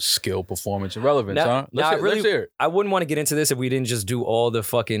 2022. Skill, performance, and relevance, Now- huh? now I Let's hear it. I wouldn't want to get into this if we didn't just do all the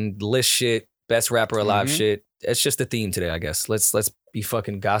fucking list shit, best rapper alive shit. It's just the theme today, I guess. Let's be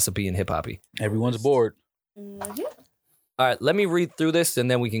fucking gossipy and hip hoppy. Everyone's bored. Mhm. All right, let me read through this,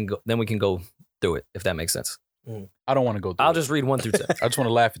 and then we can go through it if that makes sense. I don't want to go through I'll it. just read 1 through 10. I just want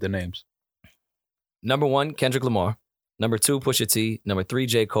to laugh at the names. Number 1, Kendrick Lamar. Number 2, Pusha T. Number 3,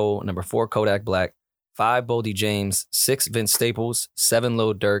 J. Cole. Number 4, Kodak Black. 5, Boldy James. 6, Vince Staples. 7,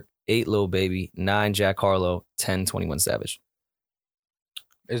 Lil Durk. 8, Lil Baby. 9, Jack Harlow. 10, 21 Savage.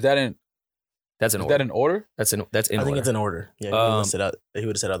 Is that in That's in is order. that in order? That's in I think order. it's in order. Yeah, he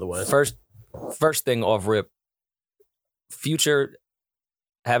would have said otherwise. First thing off rip. Future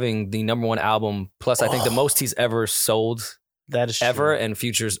having the number 1 album, plus I think the most he's ever sold That is ever, true. and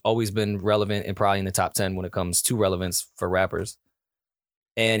Future's always been relevant and probably in the top 10 when it comes to relevance for rappers.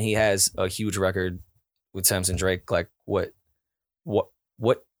 And he has a huge record with Thames and Drake. Like what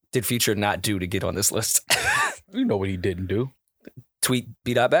did Future not do to get on this list? You know what he didn't do. Tweet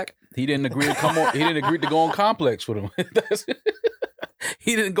B. Back? He didn't agree to come on. He didn't agree to go on Complex with him.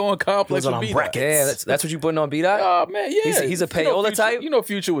 He didn't go on Complex He was with on B. bracket. Yeah, that's what you putting on B. Oh man, yeah. He's a You know payola Future- type? You know,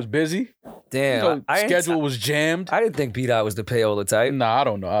 Future was busy. Damn. Schedule was jammed. I didn't think B. was the payola type. Nah, I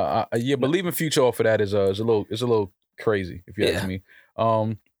don't know. Yeah, but leaving Future off of that is a little crazy if you ask me.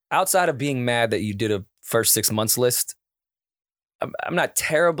 Outside of being mad that you did a first 6 months list, I'm not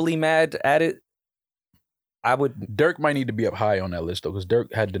terribly mad at it. Dirk might need to be up high on that list though, because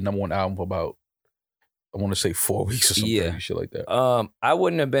Dirk had the number 1 album for about, I want to say 4 weeks or something, Yeah. shit like that. I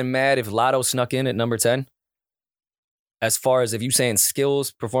wouldn't have been mad if Lotto snuck in at number 10. As far as if you saying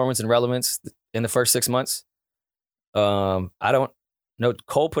skills, performance, and relevance in the first 6 months, I don't know.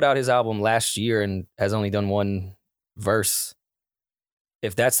 Cole put out his album last year and has only done 1 verse.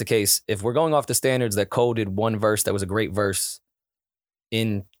 If that's the case, if we're going off the standards that Cole did 1 verse that was a great verse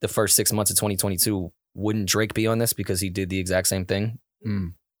in the first 6 months of 2022, wouldn't Drake be on this because he did the exact same thing?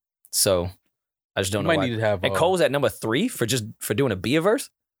 So I just don't You know might why. need to have. And Cole's at number 3 for doing a Bia verse.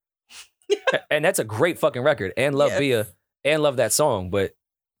 And that's a great fucking record. And love Bia and love that song. But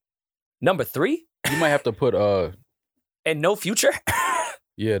number 3 You might have to put and no Future.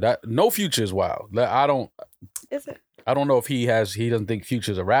 Yeah, that no Future is wild. Is it? I don't know if he doesn't think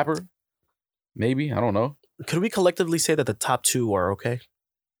Future's a rapper. Maybe, I don't know. Could we collectively say that the top 2 are okay?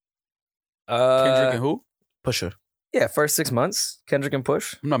 Kendrick and who? Pusha. Yeah, first 6 months, Kendrick and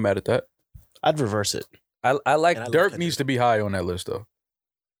Push. I'm not mad at that. I'd reverse it. I like And I love Dirk Kendrick. needs to be high on that list though.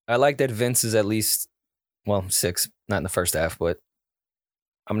 I like that Vince is at least, 6, not in the first half, but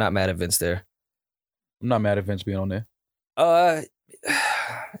I'm not mad at Vince there. I'm not mad at Vince being on there.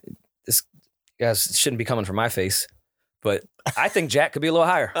 This guys shouldn't be coming from my face, but I think Jack could be a little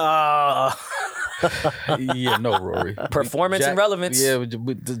higher. Yeah, no, Rory. Performance Jack, and relevance. Yeah,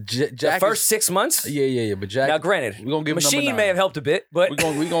 but Jack The first 6 months. Yeah. But Jack. Now, granted, we're gonna give him Machine number 9. may have helped a bit, but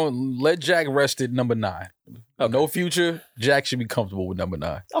We're gonna let Jack rest at number 9. Okay. No Future. Jack should be comfortable with number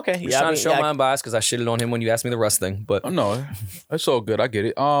 9. Okay, I'm trying to show my bias because I shitted on him when you asked me the Russ thing. But Oh, no, that's all good. I get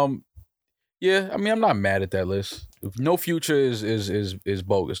it. Yeah. I mean, I'm not mad at that list. No Future is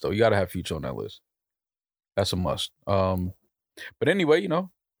bogus though. You gotta have Future on that list. That's a must. But anyway,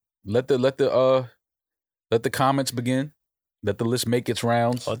 let the comments begin. Let the list make its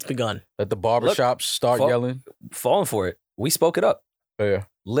rounds. Oh, it's begun. Let the barbershops start yelling. falling for it. We spoke it up. Yeah.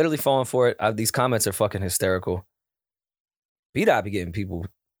 Literally falling for it. These comments are fucking hysterical. B-Dot be getting people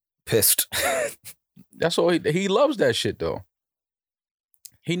pissed. That's all he loves that shit though.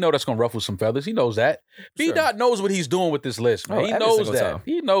 He know that's gonna ruffle some feathers. He knows that. Sure. B-Dot knows what he's doing with this list, man. Oh, He every knows single that. time.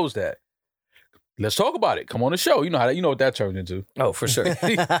 He knows that. Let's talk about it. Come on the show. You know what that turns into. Oh, for sure.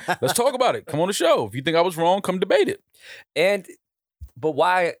 Let's talk about it. Come on the show. If you think I was wrong, come debate it. But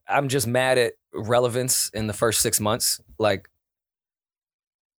why I'm just mad at relevance in the first 6 months, like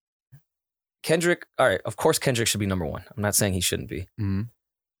Kendrick, all right, of course Kendrick should be number 1. I'm not saying he shouldn't be. Mm-hmm.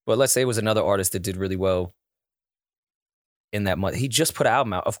 But let's say it was another artist that did really well in that month. He just put an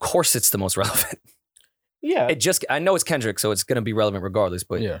album out. Of course it's the most relevant. Yeah. I know it's Kendrick, so it's going to be relevant regardless.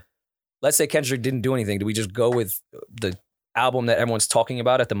 But Yeah. let's say Kendrick didn't do anything. Do we just go with the album that everyone's talking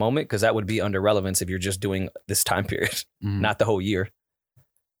about at the moment? Because that would be under relevance if you're just doing this time period, Mhm. not the whole year.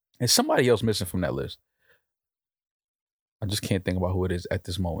 And somebody else missing from that list. I just can't think about who it is at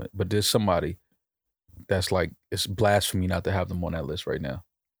this moment. But there's somebody that's like, it's blasphemy not to have them on that list right now.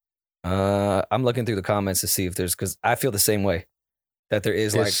 I'm looking through the comments to see if there's, because I feel the same way, that there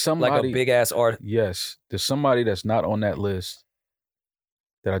is There's like somebody- a big ass art. Yes. There's somebody that's not on that list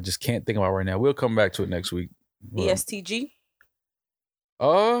that I just can't think about right now. We'll come back to it next week. ESTG.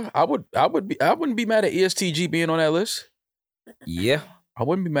 I wouldn't be mad at ESTG being on that list. Yeah, I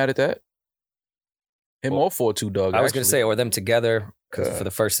wouldn't be mad at that. Him Well, or 4-2 Doug. I was going actually. to say, or them together for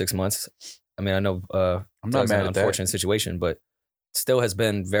the first 6 months. I mean, I know I'm not Doug's in mad an at that. unfortunate situation, but still has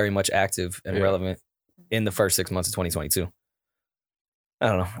been very much active and Yeah. relevant in the first 6 months of 2022. I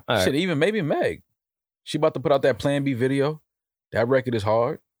don't know. All right. Shit, even maybe Meg. She about to put out that Plan B video. That record is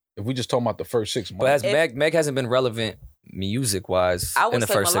hard. If we just talking about the first 6 months. But as If- Meg hasn't been relevant music wise I in would the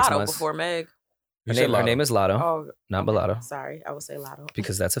say first 6 Mulatto months. before Meg. You Her said name, her Lotto. name is Lotto, Oh, not okay. Mulatto, Sorry, I would say Lotto.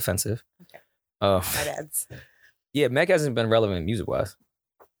 because that's offensive. Okay. Uh, My dad's. yeah, Meg hasn't been relevant music wise.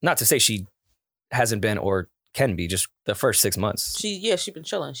 Not to say she hasn't been or can be, just the first 6 months. She's been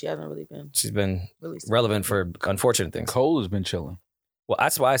chilling. She hasn't really been She's been released. relevant for unfortunate things. Cole has been chilling. Well,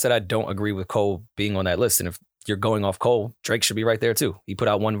 that's why I said I don't agree with Cole being on that list. And if you're going off Cole, Drake should be right there too. He put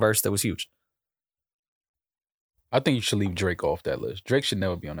out one verse that was huge. I think you should leave Drake off that list. Drake should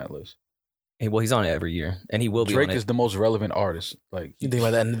never be on that list. Well, he's on it every year, and he will be Drake on it. is the most relevant artist. Like, You think by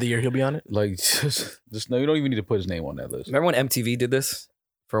the end of the year he'll be on it? like just no, you don't even need to put his name on that list. Remember when MTV did this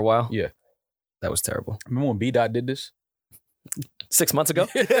for a while? Yeah. That was terrible. Remember when B Dot did this? 6 months ago?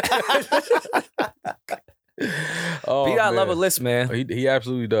 Oh, B-Dot love a man. list, man. He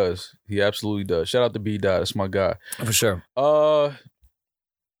absolutely does. He absolutely does. Shout out to B Dot. That's my guy. For sure. Well,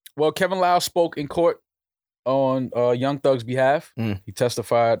 Kevin Lau spoke in court on Young Thug's behalf. Mm. He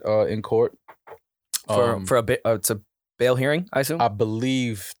testified in court For a bit, it's a bail hearing, I assume? I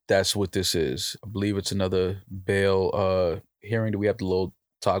believe that's what this is. I believe it's another bail hearing. Do we have the little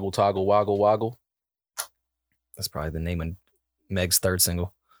toggle, woggle? That's probably the name of Meg's third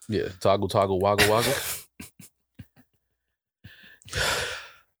single. Yeah, toggle, woggle.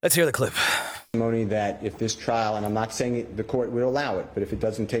 Let's hear the clip. Testimony that if this trial, and I'm not saying the court would allow it, but if it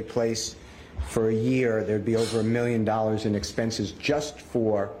doesn't take place for a year, there'd be over $1 million in expenses just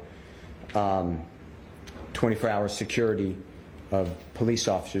for 24-hour security of police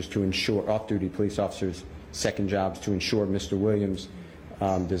officers to ensure, off-duty police officers' second jobs to ensure Mr. Williams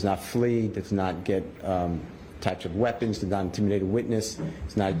does not flee, does not get types of weapons, does not intimidate a witness,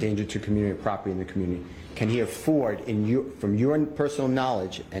 is not a danger to community or property in the community. Can he afford, from your personal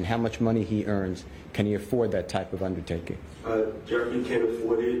knowledge and how much money he earns, can he afford that type of undertaking? Jeffrey can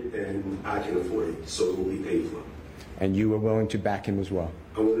afford it, and I can afford it, so it will be paid for. And you are willing to back him as well?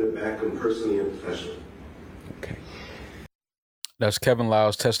 I'm willing to back him personally and professionally. Okay. That's Kevin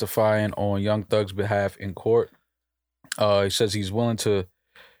Lau's testifying on Young Thug's behalf in court. He says he's willing to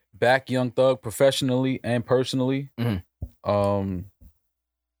back Young Thug professionally and personally. Mhm.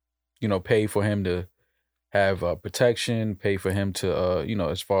 pay for him to have protection, pay for him to,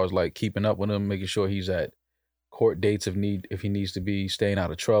 as far as like keeping up with him, making sure he's at court dates if he needs to be, staying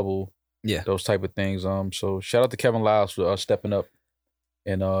out of trouble. Yeah. Those type of things. So shout out to Kevin Lyles for stepping up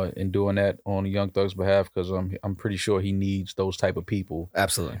and doing that on Young Thug's behalf, because I'm pretty sure he needs those type of people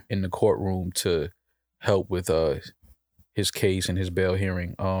Absolutely. in the courtroom to help with his case and his bail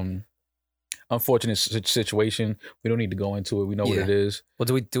hearing. Unfortunate situation. We don't need to go into it. We know what Yeah. it is. Well,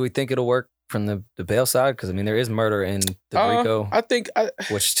 do we think it'll work from the bail side? Because I mean, there is murder in the RICO, I think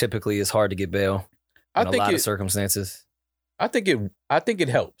which typically is hard to get bail I in a think lot it, of circumstances. I think it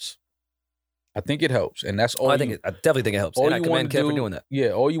helps. I think it helps, and that's all. I definitely think it helps. And I commend Kev for doing that. Yeah,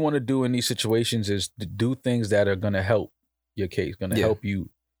 all you want to do in these situations is to do things that are going to help your case, going to Yeah. help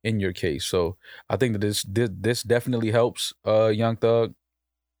you in your case. So I think that this definitely helps Young Thug.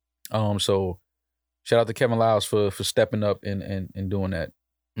 So shout out to Kevin Lyles for stepping up and doing that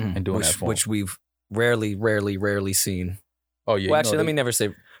and doing that for him. Which we've rarely seen. Oh yeah. Well, actually, let me never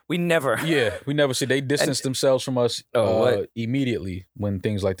say we never. Yeah, we never see they distance themselves from us what? immediately when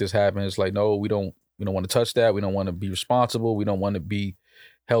things like this happen. It's like, no, we don't want to touch that. We don't want to be responsible. We don't want to be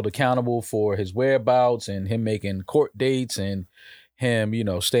held accountable for his whereabouts and him making court dates and him,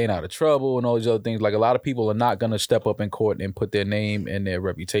 staying out of trouble and all these other things. Like, a lot of people are not going to step up in court and put their name and their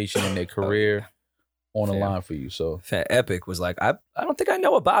reputation and their career on the line for you. So Epic was like, I don't think I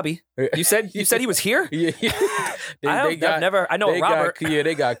know a Bobby. You said he was here? yeah, I know a Robert.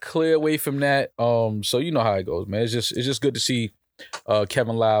 They got clear away from that. So you know how it goes, man. It's just good to see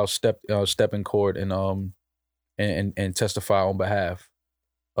Kevin Lyles step in court and testify on behalf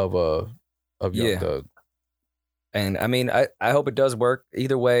of Young Thug. And I mean, I hope it does work.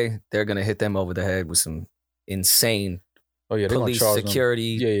 Either way, they're gonna hit them over the head with some insane police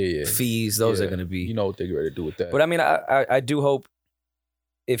security fees. Those are gonna be. You know what they're ready to do with that. But I mean, I do hope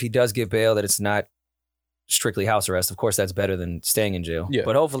if he does give bail that it's not strictly house arrest. Of course, that's better than staying in jail. Yeah.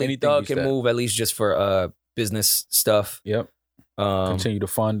 But hopefully, Anything Thug beats can that. move at least just for business stuff. Yep. Continue to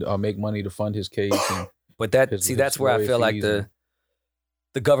fund, make money to fund his case. And But that's where I feel like the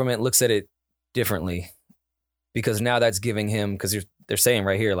government looks at it differently, because now that's giving him, because they're saying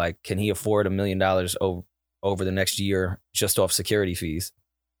right here, like, can he afford $1 million over the next year just off security fees?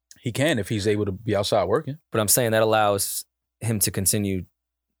 He can if he's able to be outside working. But I'm saying that allows him to continue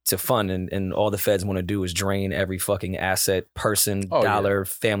to fund, and all the feds want to do is drain every fucking asset, person, dollar,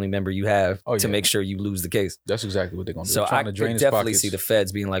 family member you have to make sure you lose the case. That's exactly what they're going to do. So I could definitely see the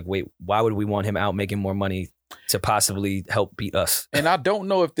feds being like, wait, why would we want him out making more money to possibly help beat us? And I don't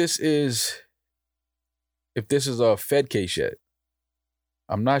know if this is a Fed case yet.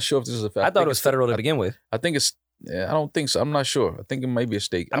 I'm not sure if this is a Fed. I thought it was federal to begin with. I think it's. I don't think so. I'm not sure. I think it might be a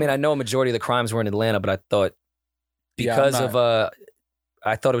state. I mean, I know a majority of the crimes were in Atlanta, but I thought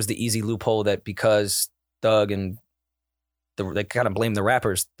I thought it was the easy loophole that because Thug and they kind of blamed the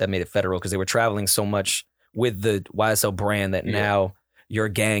rappers that made it federal because they were traveling so much with the YSL brand that now your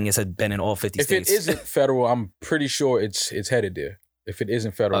gang has been in all 50 states. If it isn't federal, I'm pretty sure it's headed there. If it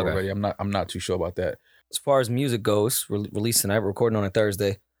isn't federal already, I'm not too sure about that. As far as music goes, released tonight, we're recording on a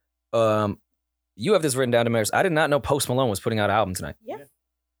Thursday. You have this written down, Damaris. I did not know Post Malone was putting out an album tonight. Yeah.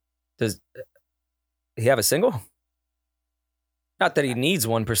 Does he have a single? Not that he needs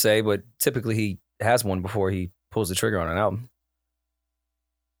one per se, but typically he has one before he pulls the trigger on an album.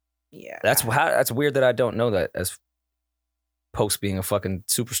 Yeah. That's weird that I don't know that, as Post being a fucking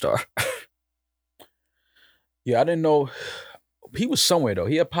superstar. Yeah, I didn't know. He was somewhere though.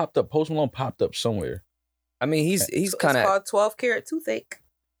 He had popped up. Post Malone popped up somewhere. I mean, he's kind of. It's called 12 Karat Toothache.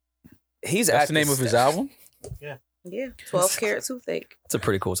 That's the name of his album? Yeah, 12 Karat Toothache. It's a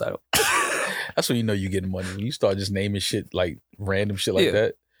pretty cool title. That's when you know you're getting money. When you start just naming shit like random shit like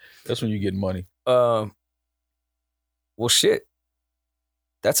that, that's when you get money. Well, shit.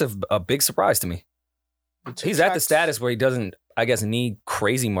 That's a big surprise to me. He's at the status where he doesn't, I guess, need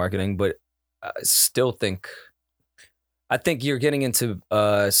crazy marketing, but I still think, you're getting into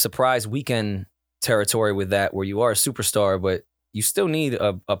surprise weekend territory with that, where you are a superstar, but you still need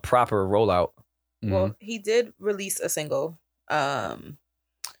a proper rollout. Well, he did release a single, and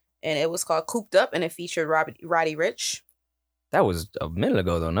it was called Cooped Up, and it featured Roddy Ricch. That was a minute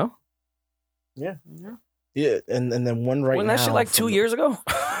ago, though, no? Yeah. And then one right now. Wasn't that shit like 2 years ago?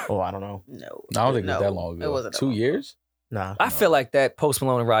 Oh, I don't know. No. I don't think it was that long ago. It wasn't 2 years? Nah. I feel like that Post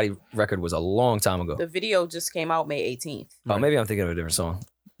Malone and Roddy record was a long time ago. The video just came out May 18th. Oh, maybe I'm thinking of a different song.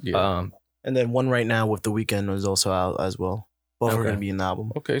 Yeah. And then one right now with The Weeknd was also out as well. Both are going to be in the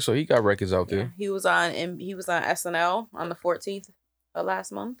album. Okay, so he got records out there. He was on SNL on the 14th of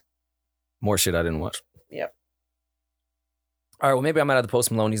last month. More shit I didn't watch. Yep. All right, well, maybe I'm out of the Post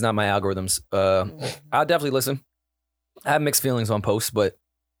Malone. He's not my algorithms. I'll definitely listen. I have mixed feelings on Post, but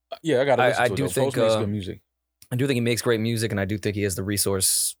Yeah, I got to listen I to it. do though. think, Post makes good music. I do think he makes great music, and I do think he has the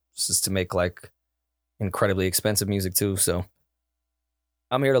resources to make like incredibly expensive music too. So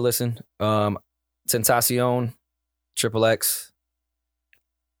I'm here to listen. Tentacion, Triple X.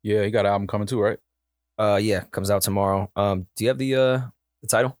 Yeah, he got an album coming too, right? Yeah, comes out tomorrow. Do you have the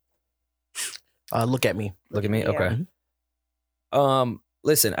title? Look at me. Look at me. Yeah. Okay.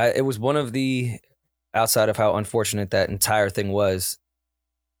 Listen, it was one of the, outside of how unfortunate that entire thing was,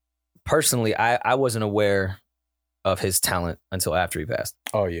 personally, I wasn't aware of his talent until after he passed.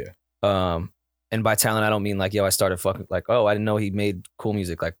 Oh yeah. And by talent, I don't mean like, yo, I started fucking like, oh, I didn't know he made cool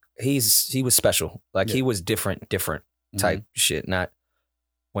music. Like he was special. Like he was different type shit. Not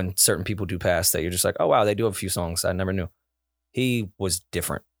when certain people do pass that you're just like, oh wow, they do have a few songs I never knew. He was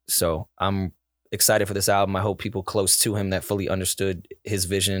different. So I'm excited for this album. I hope people close to him that fully understood his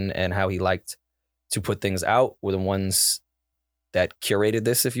vision and how he liked to put things out were the ones that curated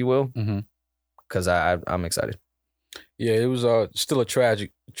this, if you will. Mm-hmm. Because I'm excited. Yeah, it was still a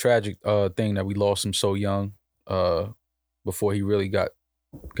tragic thing that we lost him so young, before he really got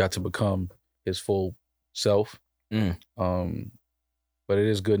to become his full self. But it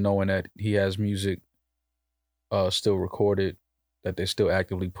is good knowing that he has music still recorded, that they're still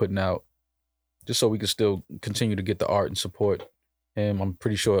actively putting out, just so we can still continue to get the art and support him. I'm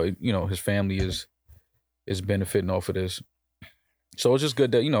pretty sure, you know, his family is benefiting off of this. So it's just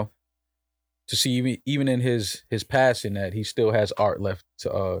good that, you know, to see even in his passing that he still has art left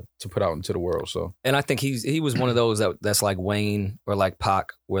to put out into the world. So, and I think he was one of those that's like Wayne or like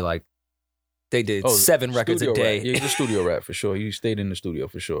Pac, where like they did 7 records a day. Rap. Yeah, he's a studio rap for sure. He stayed in the studio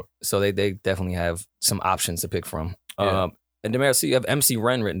for sure. So they definitely have some options to pick from. Yeah. And Damaris, you have MC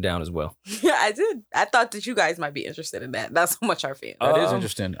Ren written down as well. Yeah, I did. I thought that you guys might be interested in that. That's how much our fan. That is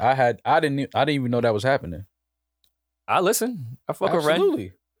interesting. I didn't even know that was happening. I listen. I fuck with Ren.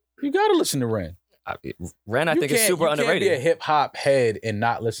 Absolutely. You gotta listen to Ren. Ren, I think is super underrated. You can't be a hip hop head and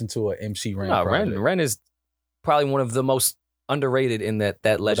not listen to an MC Ren. No, Ren is probably one of the most underrated in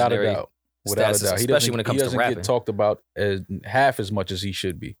that legendary. Without a status, doubt. especially when it comes to rapping. He doesn't get talked about half as much as he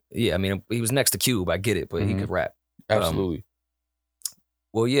should be. Yeah, I mean, he was next to Cube. I get it, but he could rap. Absolutely.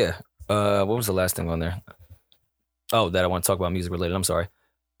 Well, yeah. What was the last thing on there? Oh, that I want to talk about music related. I'm sorry.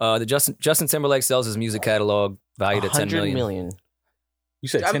 The Justin Timberlake sells his music catalog valued at $10 million. You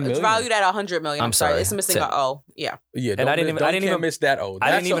said 10 million? It's valued at $100 million. I'm sorry. It's missing 10. an O. Yeah. Yeah. And I didn't even miss that O.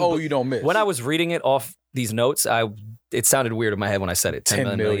 That's the O you don't miss. When I was reading it off these notes, it sounded weird in my head when I said it.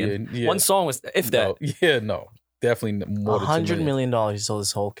 10 million. Yeah. One song was, if that. No. Definitely more than $100 million. He sold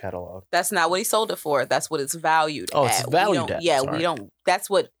his whole catalog. That's not what he sold it for. That's what it's valued at. Oh, it's valued at. Yeah, Sorry. we don't. That's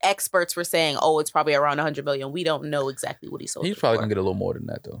what experts were saying. Oh, it's probably around $100 million. We don't know exactly what he sold. He's probably gonna get a little more than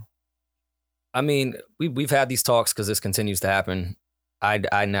that though. I mean, we've had these talks because this continues to happen.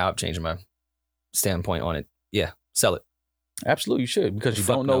 I now have changed my standpoint on it. Yeah, sell it. Absolutely, you should, because you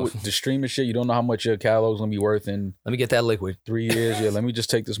don't know the streaming shit. You don't know how much your catalog's gonna be worth in. Let me get that liquid. 3 years. Yeah, let me just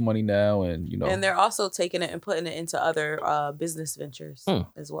take this money now, and you know. And they're also taking it and putting it into other business ventures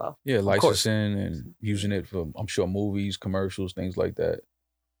as well. Yeah, licensing and using it for, I'm sure, movies, commercials, things like that.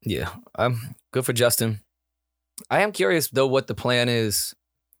 Yeah, good for Justin. I am curious though what the plan is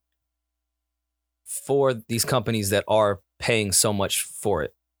for these companies that are paying so much for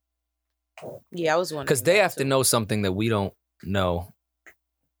it. Yeah, I was wondering. Because they have to know something that we don't know.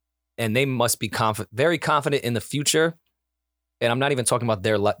 And they must be very confident in the future. And I'm not even talking about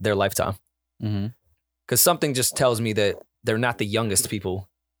their lifetime. Because something just tells me that they're not the youngest people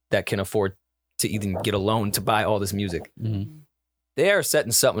that can afford to even get a loan to buy all this music. They are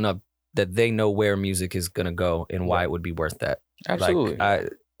setting something up that they know where music is going to go and why it would be worth that. Absolutely.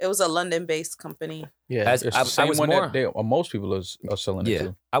 It was a London-based company. Yeah, it's the same one that most people are selling it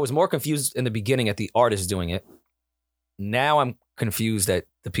to. I was more confused in the beginning at the artist doing it. Now I'm confused at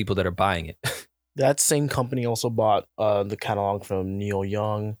the people that are buying it. That same company also bought the catalog from Neil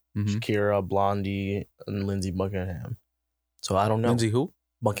Young, Shakira, Blondie, and Lindsey Buckingham. So I don't know. Lindsey who?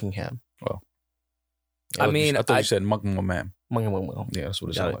 Buckingham. Well, I mean, I thought you said Buckingham. Buckingham. Yeah, that's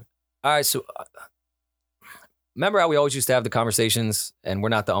what it sounded like. All right, so remember how we always used to have the conversations, and we're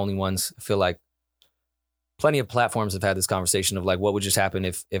not the only ones. I feel like plenty of platforms have had this conversation of like, what would just happen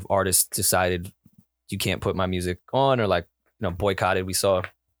if artists decided you can't put my music on, or like, you know, boycotted. We saw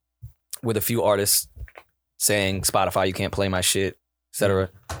with a few artists saying Spotify, you can't play my shit, etc.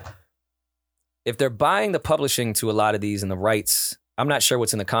 If they're buying the publishing to a lot of these and the rights, I'm not sure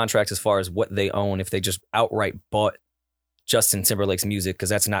what's in the contracts as far as what they own. If they just outright bought Justin Timberlake's music, because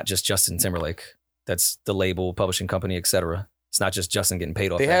that's not just Justin Timberlake. That's the label, publishing company, etc. It's not just Justin getting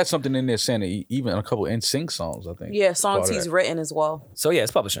paid off. They that. had something in there saying that even a couple NSYNC songs, I think. Yeah, songs Part of he's that. written as well. So yeah,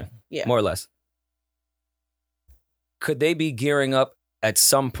 it's publishing. Yeah. More or less. Could they be gearing up at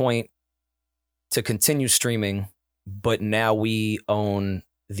some point to continue streaming, but now we own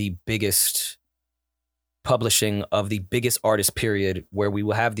the biggest publishing of the biggest artist period, where we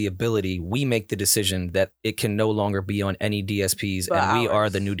will have the ability, we make the decision that it can no longer be on any DSPs, But and we are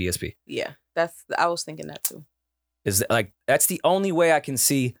ours. the new DSP. Yeah, I was thinking that too. Is that, like, that's the only way I can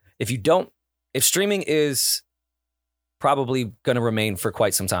see. If streaming is probably going to remain for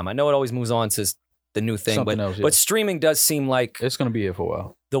quite some time. I know it always moves on to the new thing, Something but else, yeah. but streaming does seem like It's going to be here for a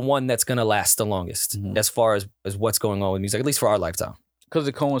while. the one that's going to last the longest Mhm. as far as what's going on with music, at least for our lifetime. Because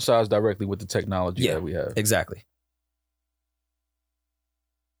it coincides directly with the technology Yeah. that we have. Exactly.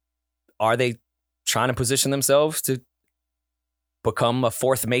 Are they trying to position themselves to become a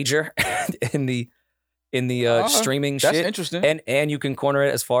fourth major in the streaming That's shit? interesting. And you can corner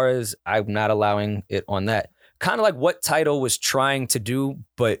it as far as I'm not allowing it on that. Kind of like what Tidal was trying to do,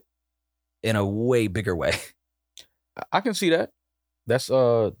 but in a way bigger way. I can see that. That's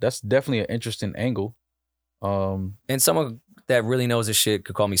definitely an interesting angle. And someone that really knows this shit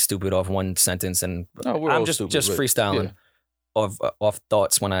could call me stupid off one sentence, and No, we're I'm all just stupid, just but freestyling yeah. off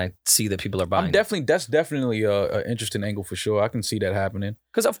thoughts when I see that people are buying. That's definitely an interesting angle for sure. I can see that happening.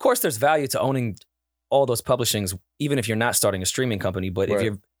 Because of course there's value to owning all those publishings, even if you're not starting a streaming company. But if Right.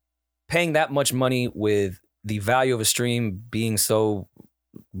 you're paying that much money with the value of a stream being so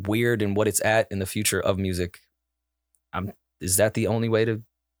weird and what it's at in the future of music, is that the only way to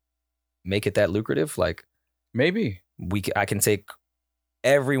make it that lucrative? Like, Maybe. I can take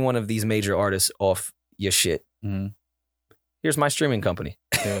every one of these major artists off your shit. Mhm. Here's my streaming company.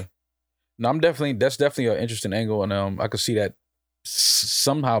 Yeah. No, that's definitely an interesting angle, and I could see that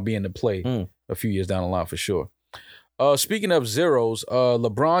somehow being the play a few years down the line for sure. Speaking of zeros,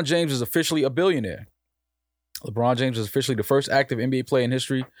 LeBron James is officially a billionaire. LeBron James is officially the first active NBA player in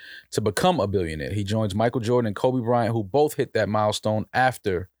history to become a billionaire. He joins Michael Jordan and Kobe Bryant, who both hit that milestone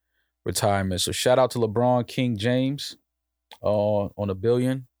after retirement. So shout out to LeBron King James on $1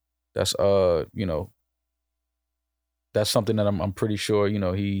 billion. That's that's something that I'm pretty sure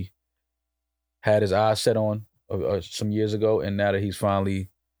he had his eyes set on some years ago, and now that he's finally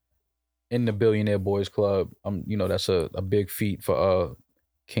in the Billionaire Boys Club, that's a big feat for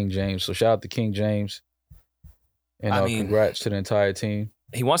King James. So shout out to King James, and congrats to the entire team.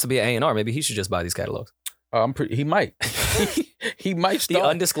 He wants to be an A&R. Maybe he should just buy these catalogs. He might. He might The start.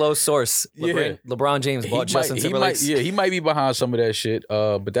 undisclosed source. LeBron James bought Justin Timberlake's. He might be behind some of that shit.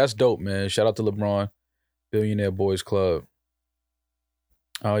 But that's dope, man. Shout out to LeBron, Billionaire Boys Club.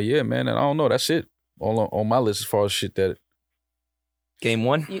 Oh yeah, man. And I don't know. That's it. All on my list as far as shit that. Game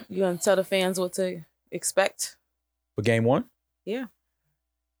one. You gonna tell the fans what to expect For game one? Yeah.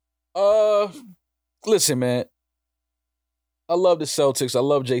 Listen, man. I love the Celtics. I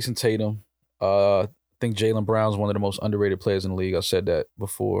love Jason Tatum. I think Jaylen Brown's one of the most underrated players in the league. I said that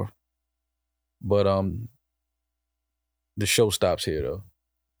before. But the show stops here though.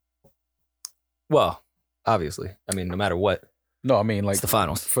 Well, obviously. I mean, no matter what. No, I mean like It's the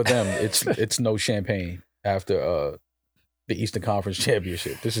finals. For them, it's no champagne after the Eastern Conference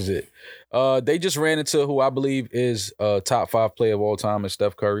Championship. This is it. They just ran into who I believe is a top 5 player of all time, is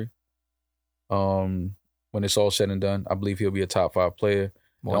Steph Curry. When it's all said and done, I believe he'll be a top 5 player.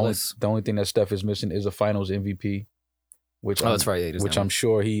 The only thing that Steph is missing is a Finals MVP, which that's right. Yeah, which I'm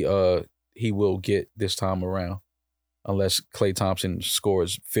sure he will get this time around, unless Klay Thompson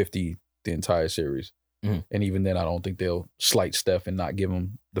scores 50 the entire series. Mhm. And even then, I don't think they'll slight Steph and not give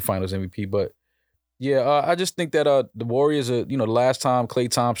him the Finals MVP. But yeah, I just think that the Warriors are, the last time Klay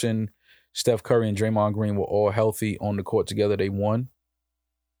Thompson, Steph Curry, and Draymond Green were all healthy on the court together, they won.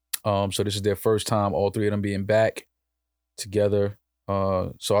 So this is their first time, all three of them being back together.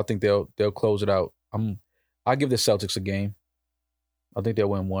 So I think they'll close it out. I'll give the Celtics a game. I think they'll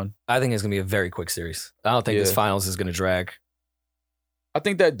win one. I think it's going to be a very quick series. I don't think this finals is going to drag. I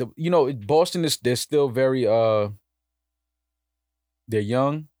think that Boston they're still very they're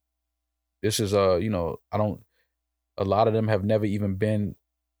young. This is a lot of them have never even been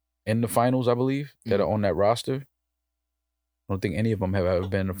in the finals, I believe, that are on that roster. I don't think any of them have ever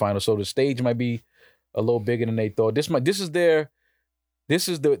been in the finals. So the stage might be a little bigger than they thought. They're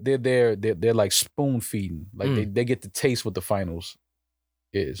like spoon feeding. Like they get to taste what the finals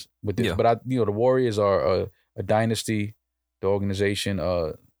is with this. Yeah. But the Warriors are a dynasty. The organization,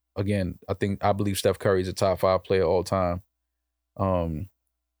 again, I believe Steph Curry is a top 5 player all time.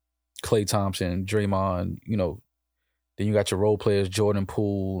 Klay Thompson, Draymond, then you got your role players, Jordan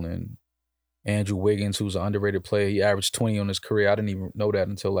Poole and Andrew Wiggins, who's an underrated player. He averaged 20 on his career. I didn't even know that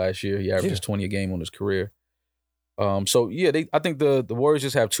until last year. He averages 20 a game on his career. So yeah, I think the Warriors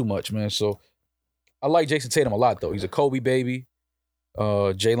just have too much, man. So I like Jason Tatum a lot, though. He's a Kobe baby.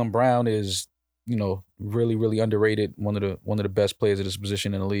 Jaylen Brown is, really, really underrated. One of the best players at this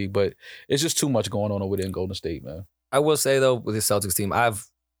position in the league. But it's just too much going on over there in Golden State, man. I will say though, with the Celtics team, I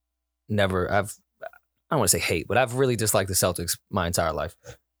don't want to say hate, but I've really disliked the Celtics my entire life.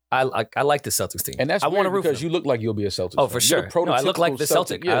 I like the Celtics team. And that's I want to root because for them. you look like you'll be a Celtics. Oh, fan. for sure. No, I look like the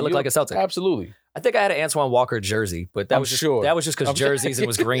Celtic. Yeah, I look like a Celtic. Absolutely. I think I had an Antoine Walker jersey, but that was just because jerseys, it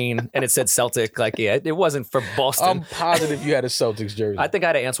was green and it said Celtic. Like, yeah, it wasn't for Boston. I'm positive you had a Celtics jersey. I think I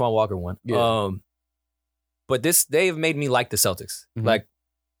had an Antoine Walker one. Yeah. But they've made me like the Celtics. Mhm. Like,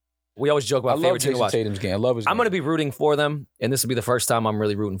 we always joke about I love favorite team to Jason watch. Tatum's game. I love his game. I'm going to be rooting for them, and this will be the first time I'm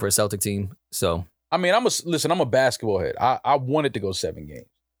really rooting for a Celtic team. So I mean, I'm a basketball head. I wanted to go 7 games.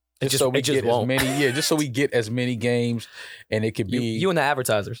 Just so we get as many, just so we get as many games, and it could be you and the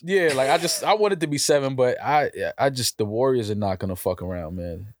advertisers. Yeah, like I want it to be 7, but the Warriors are not gonna fuck around,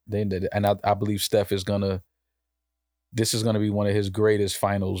 man. I believe Steph is gonna. This is gonna be one of his greatest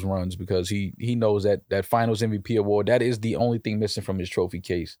finals runs because he knows that Finals MVP award, that is the only thing missing from his trophy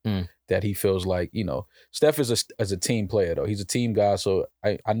case. That he feels like, Steph is a team player though. He's a team guy, so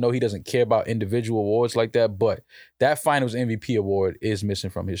I know he doesn't care about individual awards like that, but that Finals MVP award is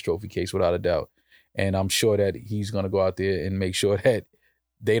missing from his trophy case without a doubt. And I'm sure that he's gonna go out there and make sure that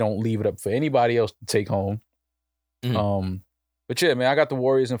they don't leave it up for anybody else to take home. But yeah, man, I got the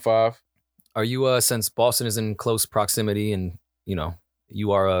Warriors in 5. Are you since Boston is in close proximity and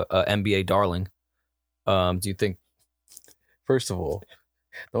you are a NBA darling? Do you think? First of all,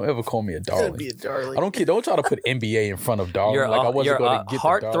 don't ever call me a darling. Be a darling. I don't care. Don't try to put NBA in front of darling. You're I wasn't going to a get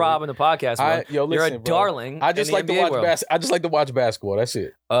heartthrob in the podcast. Bro. You're a darling. I just like to watch I just like to watch basketball. That's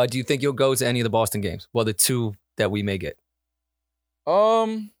it. Do you think you'll go to any of the Boston games? Well, the 2 that we may get.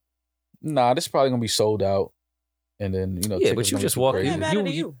 Nah, this is probably gonna be sold out, and then Yeah, but you just walk.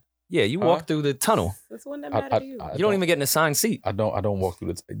 You walk through the tunnel. That's the one that matters to you. You don't even get an assigned seat. I don't walk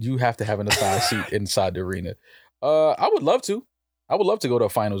through the. You have to have an assigned seat inside the arena. I would love to. I would love to go to a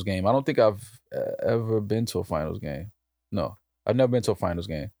finals game. I don't think I've ever been to a finals game. No, I've never been to a finals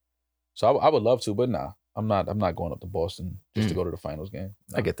game. So I would love to, but nah, I'm not going up to Boston just to go to the finals game.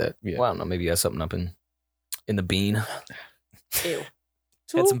 Nah. I get that. Yeah. Well, I don't know. Maybe you have something up in the bean. Ew.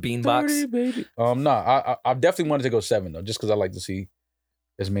 Had some bean box. Baby. Nah, I definitely wanted to go 7 though, just because I like to see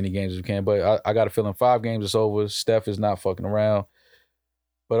as many games as we can. But I got a feeling 5 games is over. Steph is not fucking around.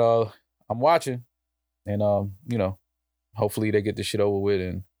 But I'm watching, and hopefully they get this shit over with,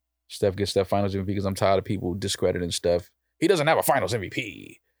 and Steph gets that Finals MVP because I'm tired of people discrediting Steph. He doesn't have a Finals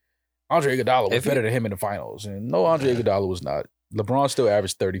MVP. Andre Iguodala was better than him in the finals, and no, Andre Iguodala was not. LeBron still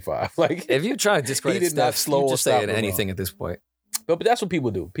averaged 35. Like, if you try to discredit Steph, you just say anything at this point. But that's what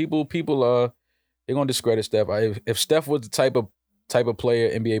people do. People they're gonna discredit Steph. If Steph was the type of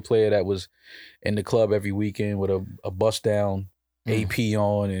player, NBA player that was in the club every weekend with a bust down AP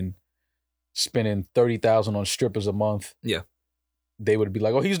on and spending $30,000 on strippers a month, they would be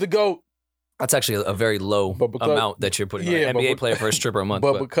like, "Oh, he's the GOAT." That's actually a very low amount that you're putting on an NBA player for a stripper a month.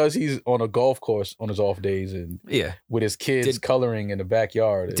 But because he's on a golf course on his off days and with his kids coloring in the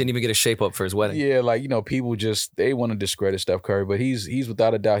backyard. Didn't even get a shape up for his wedding. Yeah, like, people just, they want to discredit Steph Curry, but he's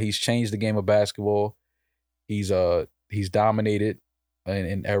without a doubt, he's changed the game of basketball. He's dominated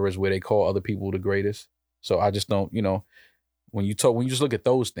in eras where they call other people the greatest. So I just don't, when you just look at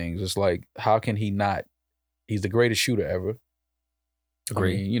those things, it's like, how can he not? He's the greatest shooter ever.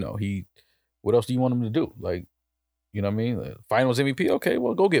 Agree. I mean, what else do you want him to do? Like, you know what I mean? Finals MVP? Okay,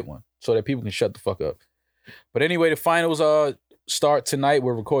 well, go get one so that people can shut the fuck up. But anyway, the finals start tonight.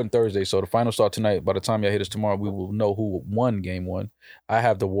 We're recording Thursday, so the finals start tonight. By the time y'all hit us tomorrow, we will know who won game 1. I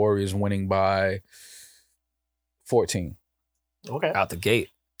have the Warriors winning by 14. Okay. Out the gate.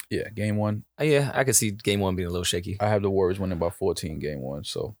 Yeah, game 1. Yeah, I could see game 1 being a little shaky. I have the Warriors winning by 14 game 1,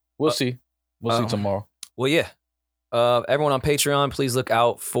 so we'll see. We'll see tomorrow. Well, yeah. Everyone on Patreon, please look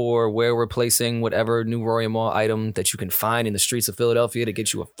out for where we're placing whatever new Rory and Mall item that you can find in the streets of Philadelphia to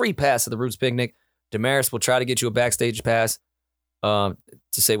get you a free pass to the Roots Picnic. Damaris will try to get you a backstage pass to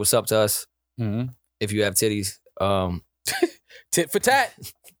say what's up to us if you have titties. Tit for tat.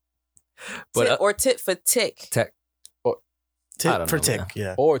 But, or tit for tick. Tit for tick,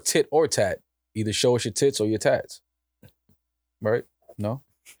 yeah. Or tit or tat. Either show us your tits or your tats. Right? No?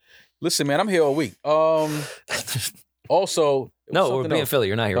 Listen, man, I'm here all week. Also, no, we're being Philly.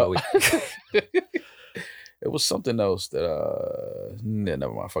 You're not here all week. It was something else that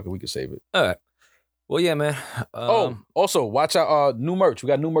never mind. Fuck it, we can save it. All right. Well, yeah, man. Also watch out. New merch. We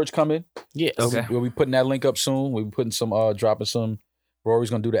got new merch coming. Yes. Okay. We'll be putting that link up soon. We'll be putting some, dropping some. Rory's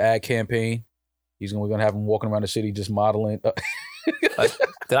gonna do the ad campaign. We're gonna have him walking around the city just modeling.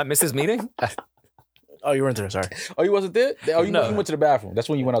 Did I miss his meeting? Oh, you weren't there. Sorry. Oh, you wasn't there? Oh, you No. went to the bathroom. That's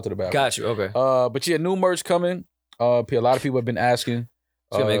when you went out to the bathroom. Got you. Okay. But yeah, new merch coming. A lot of people have been asking.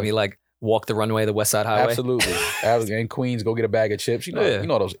 It's gonna make me like walk the runway of the West Side Highway. Absolutely. In Queens, go get a bag of chips. You know, Yeah. you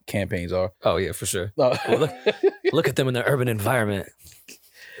know how those campaigns are. Oh yeah, for sure. Look at them in the urban environment.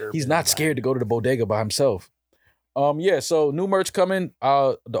 He's not scared to go to the bodega by himself. Yeah, so new merch coming.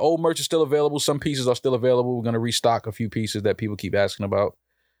 The old merch is still available. Some pieces are still available. We're gonna restock a few pieces that people keep asking about.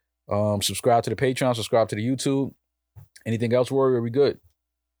 Subscribe to the Patreon, subscribe to the YouTube. Anything else, Rory? Are we good?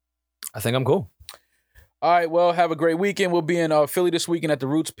 I think I'm cool. All right, well, have a great weekend. We'll be in Philly this weekend at the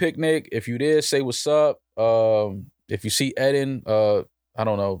Roots Picnic. If you there, say what's up. If you see Eden, I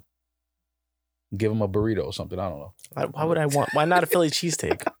don't know, give him a burrito or something. I don't know. Why would I want? Why not a Philly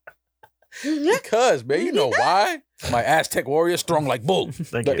cheesesteak? Because, man, you know why? My Aztec warrior strong like bull.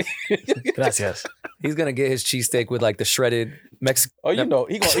 Thank you. Gracias. He's gonna get his cheesesteak with like the shredded Mexican. Oh, you know,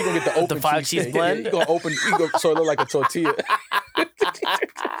 he gonna get the open The 5-cheese cheesesteak. blend? So it look like a tortilla.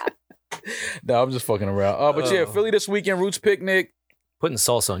 No, I'm just fucking around. But yeah, Philly this weekend, Roots Picnic. Putting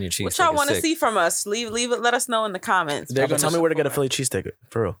salsa on your cheese. What y'all want to see from us? Leave it. Let us know in the comments. They're gonna Tell me where to get a Philly cheesesteak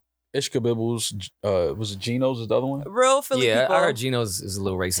for real. Ishkabibbles. Was it Geno's? Is the other one? Real Philly Yeah, people. I heard Geno's is a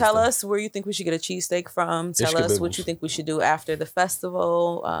little racist. Tell though. us where you think we should get a cheesesteak from. Tell us what you think we should do after the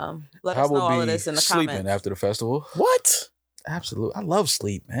festival. Let us know all of this in the sleeping comments. after the festival. What? Absolutely, I love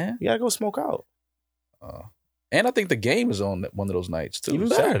sleep, man. You gotta go smoke out. And I think the game is on one of those nights too. Even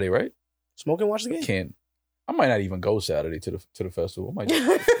better. Saturday, right? Smoke and watch the game. I might not even go Saturday to the festival. I'm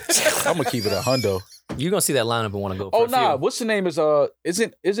gonna keep it a hundo. You're gonna see that lineup and want to go. Oh For a nah, few. what's the name?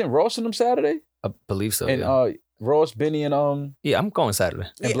 Isn't Ross in them Saturday? I believe so. And yeah. Ross, Benny, and Yeah, I'm going Saturday.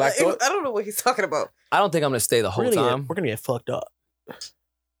 and Black Thought. I don't know what he's talking about. I don't think I'm gonna stay the whole time. We're gonna get fucked up.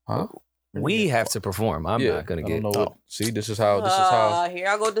 Huh? We have to perform. I'm not gonna I get. don't know what- See, this is how. Here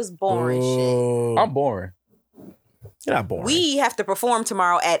I go. This boring shit. I'm boring. You're not boring. We have to perform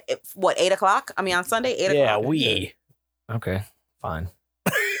tomorrow at what 8:00? I mean on Sunday 8:00. Yeah, we. Okay, fine.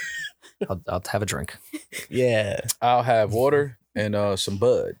 I'll have a drink. Yeah. I'll have water and some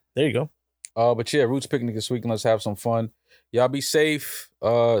bud. There you go. But yeah, Roots Picnic this weekend. Let's have some fun. Y'all be safe.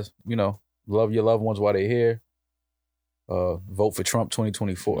 Love your loved ones while they're here. Vote for Trump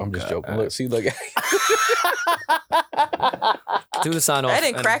 2024. I'm just joking. Look, see, look. Do the sign off.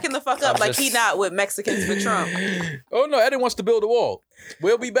 Eden cracking the fuck up like he not with Mexicans for Trump. Oh no, Eden wants to build a wall.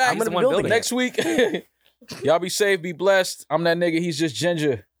 We'll be back I'm gonna build it. next week. Y'all be safe, be blessed. I'm that nigga. He's just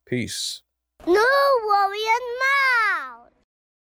Ginger. Peace. No worry and